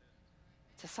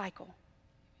 It's a cycle.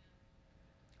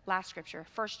 Last scripture,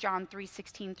 1 John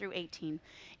 3:16 through 18.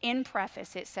 In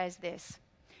preface, it says this: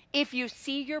 if you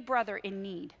see your brother in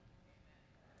need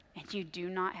and you do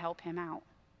not help him out,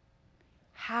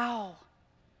 how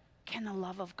can the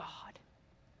love of God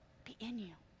be in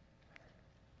you?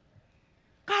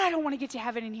 God, I don't want to get to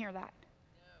heaven and hear that.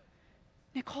 No.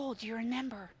 Nicole, do you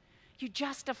remember? You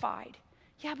justified.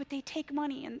 Yeah, but they take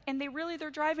money and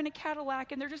they're driving a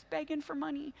Cadillac and they're just begging for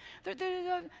money.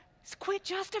 Quit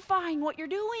justifying what you're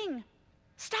doing.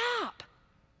 Stop.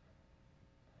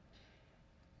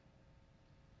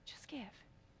 Just give.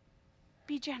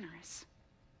 Be generous.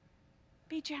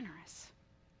 Be generous.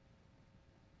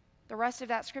 The rest of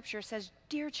that scripture says,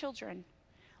 dear children,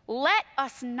 let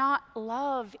us not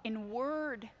love in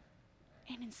word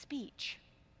and in speech,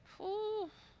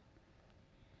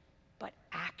 but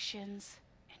actions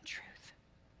and truth.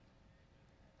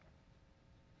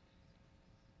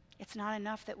 It's not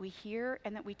enough that we hear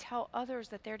and that we tell others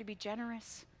that they're to be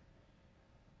generous.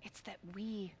 It's that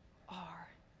we are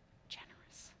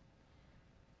generous.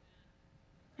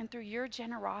 And through your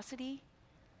generosity,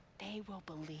 they will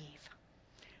believe.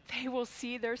 They will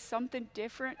see there's something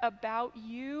different about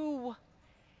you,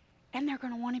 and they're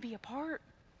going to want to be a part.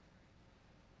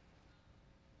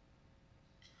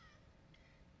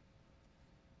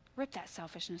 Rip that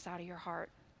selfishness out of your heart.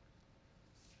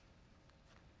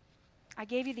 I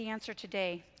gave you the answer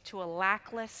today to a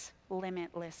lackless,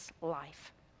 limitless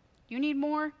life. You need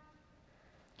more?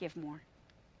 Give more.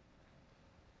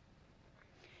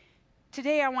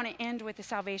 Today I want to end with a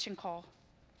salvation call,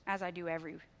 as I do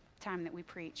every time that we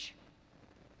preach.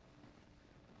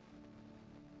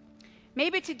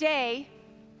 Maybe today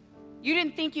you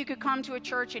didn't think you could come to a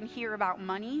church and hear about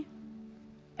money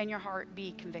and your heart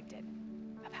be convicted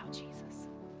about Jesus.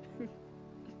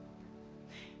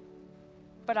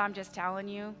 But I'm just telling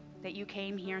you that you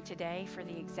came here today for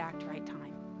the exact right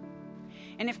time.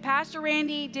 And if Pastor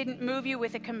Randy didn't move you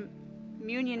with a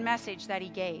communion message that he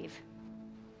gave,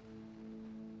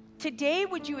 today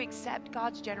would you accept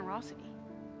God's generosity?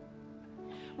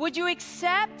 Would you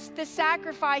accept the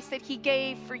sacrifice that he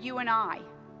gave for you and I?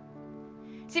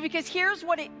 See, because here's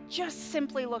what it just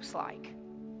simply looks like.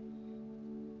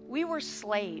 We were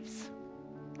slaves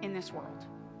in this world.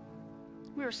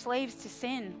 We were slaves to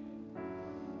sin.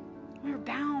 We were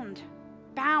bound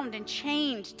and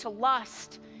chained to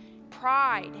lust,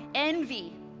 pride,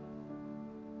 envy.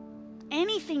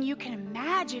 Anything you can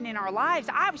imagine in our lives,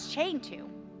 I was chained to.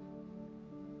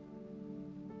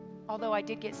 Although I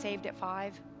did get saved at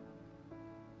 5.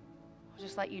 I'll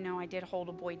just let you know I did hold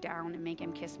a boy down and make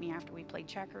him kiss me after we played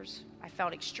checkers. I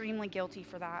felt extremely guilty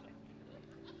for that.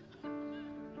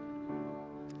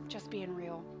 Just being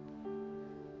real.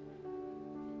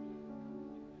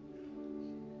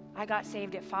 I got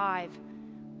saved at 5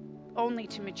 only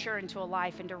to mature into a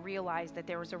life and to realize that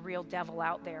there was a real devil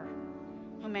out there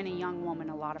who meant a young woman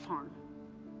a lot of harm.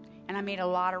 And I made a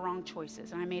lot of wrong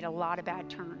choices, and I made a lot of bad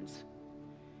turns.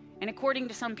 And according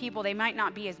to some people, they might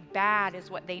not be as bad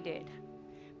as what they did.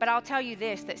 But I'll tell you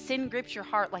this, that sin grips your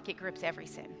heart like it grips every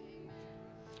sin.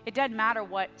 It doesn't matter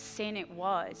what sin it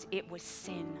was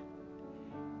sin.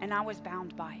 And I was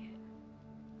bound by it.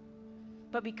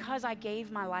 But because I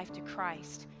gave my life to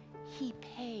Christ, he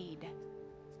paid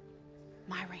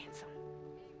my ransom.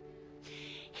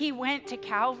 He went to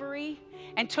Calvary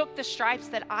and took the stripes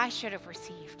that I should have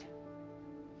received.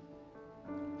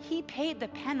 He paid the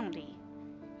penalty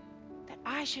that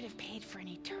I should have paid for an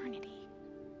eternity.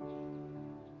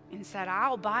 And said,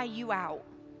 I'll buy you out.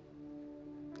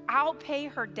 I'll pay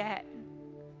her debt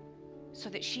so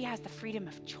that she has the freedom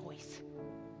of choice.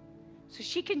 So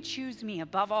she can choose me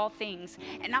above all things.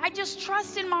 And I just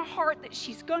trust in my heart that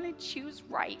she's going to choose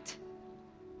right.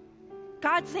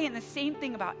 God's saying the same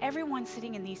thing about everyone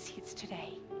sitting in these seats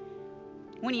today.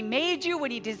 When he made you,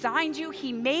 when he designed you,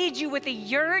 he made you with a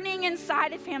yearning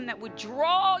inside of him that would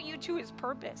draw you to his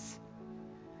purpose.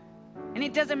 And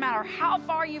it doesn't matter how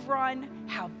far you've run,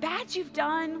 how bad you've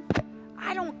done.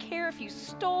 I don't care if you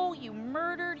stole, you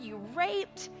murdered, you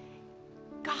raped.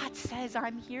 God says,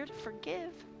 I'm here to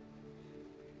forgive.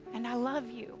 And I love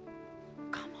you.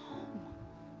 Come home.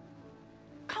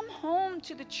 Come home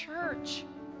to the church.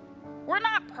 We're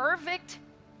not perfect,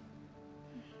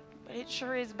 but it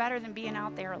sure is better than being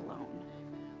out there alone.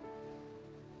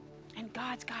 And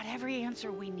God's got every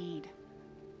answer we need.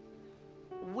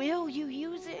 Will you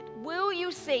use it? Will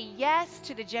you say yes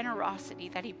to the generosity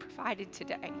that he provided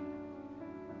today?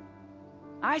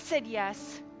 I said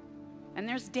yes, and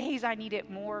there's days I need it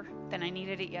more than I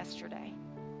needed it yesterday.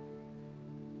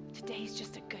 Today's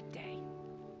just a good day.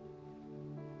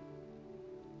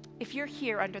 If you're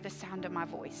here under the sound of my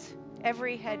voice,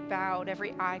 every head bowed,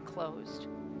 every eye closed,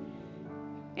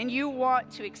 and you want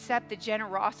to accept the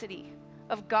generosity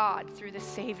of God through the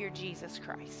Savior Jesus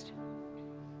Christ,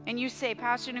 and you say,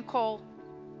 Pastor Nicole,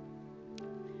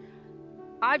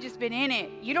 I've just been in it.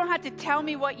 You don't have to tell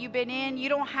me what you've been in. You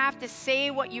don't have to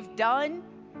say what you've done.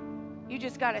 You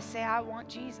just got to say, I want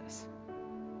Jesus.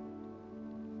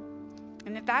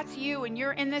 And if that's you and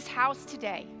you're in this house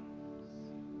today,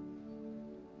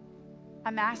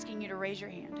 I'm asking you to raise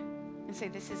your hand and say,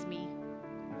 this is me.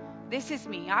 This is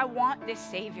me. I want this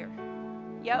Savior.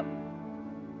 Yep.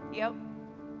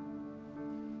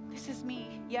 This is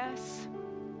me. Yes.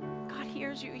 God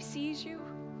hears you. He sees you.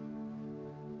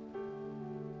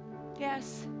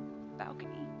 Yes. Balcony.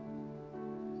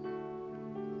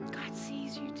 God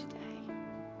sees you today.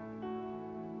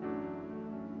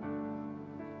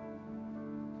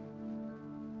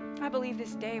 I believe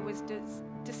this day was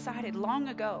decided long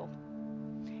ago.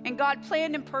 And God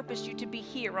planned and purposed you to be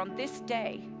here on this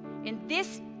day, in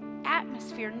this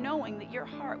atmosphere, knowing that your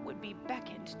heart would be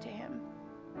beckoned to him.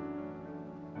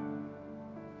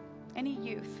 Any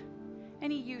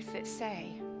youth that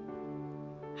say,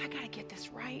 I got to get this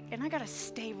right, and I got to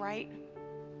stay right.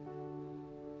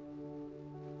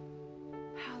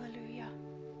 Hallelujah.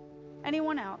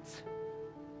 Anyone else?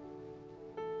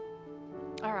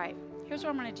 All right. Here's what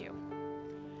I'm going to do.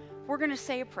 We're going to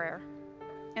say a prayer,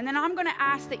 and then I'm going to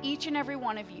ask that each and every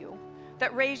one of you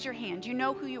that raised your hand, you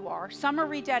know who you are. Some are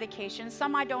rededication,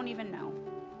 some I don't even know.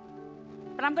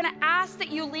 But I'm going to ask that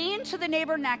you lean to the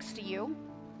neighbor next to you,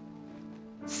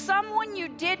 someone you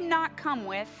did not come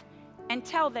with, and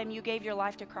tell them you gave your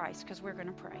life to Christ, because we're going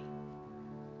to pray.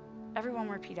 Everyone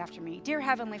repeat after me. Dear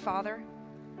Heavenly Father,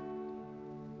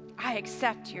 I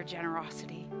accept your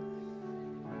generosity.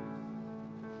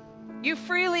 You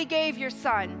freely gave your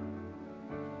Son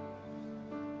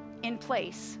in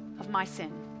place of my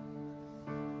sin.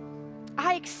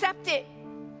 I accept it.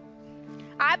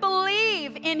 I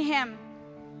believe in him.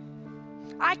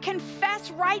 I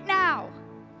confess right now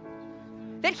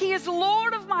that he is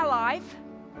Lord of my life,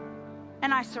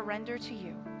 and I surrender to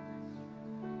you.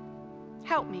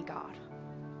 Help me, God,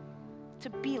 to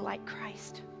be like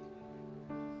Christ.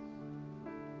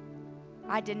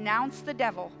 I denounce the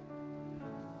devil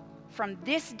from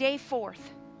this day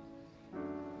forth,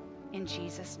 in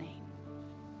Jesus' name.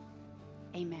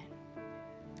 Amen.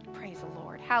 Praise the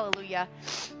Lord. Hallelujah.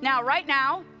 Now, right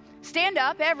now, stand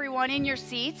up, everyone in your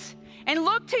seats, and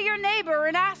look to your neighbor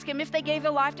and ask him if they gave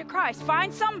their life to Christ.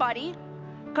 Find somebody,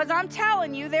 because I'm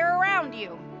telling you, they're around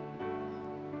you.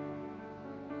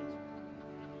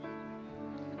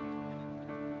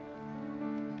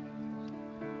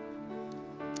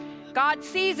 God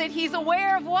sees it. He's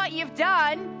aware of what you've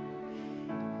done.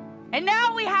 And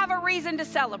now we have a reason to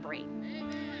celebrate.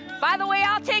 By the way,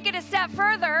 I'll take it a step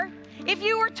further. If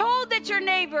you were told that your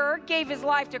neighbor gave his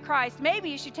life to Christ, maybe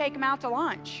you should take him out to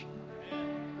lunch.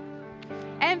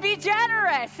 And be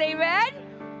generous, amen?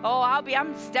 Oh,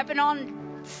 I'm stepping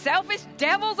on selfish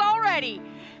devils already.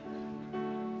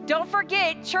 Don't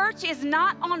forget, church is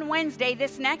not on Wednesday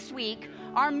this next week.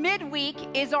 Our midweek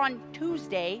is on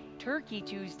Tuesday, Turkey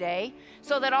Tuesday,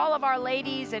 so that all of our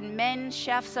ladies and men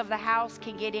chefs of the house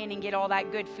can get in and get all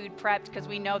that good food prepped, because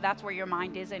we know that's where your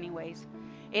mind is anyways.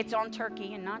 It's on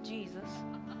turkey and not Jesus.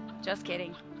 Just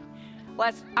kidding.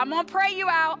 I'm going to pray you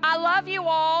out. I love you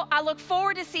all. I look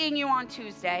forward to seeing you on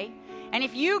Tuesday. And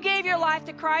if you gave your life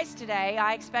to Christ today,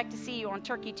 I expect to see you on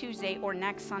Turkey Tuesday or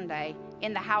next Sunday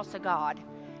in the house of God,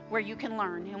 where you can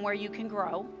learn and where you can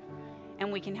grow, and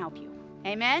we can help you.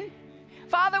 Amen?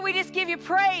 Father, we just give you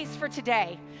praise for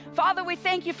today. Father, we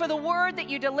thank you for the word that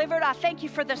you delivered. I thank you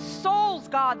for the souls,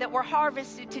 God, that were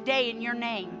harvested today in your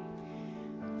name.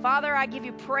 Father, I give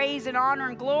you praise and honor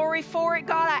and glory for it.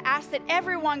 God, I ask that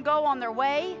everyone go on their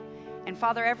way. And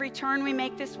Father, every turn we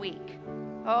make this week,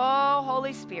 oh,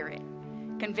 Holy Spirit,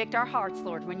 convict our hearts,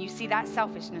 Lord, when you see that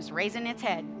selfishness raising its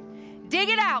head. Dig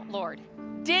it out, Lord.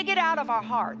 Dig it out of our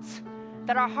hearts,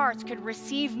 that our hearts could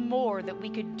receive more, that we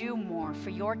could do more for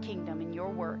your kingdom and your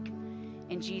work.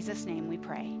 In Jesus' name we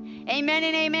pray. Amen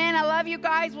and amen. I love you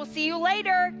guys. We'll see you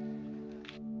later.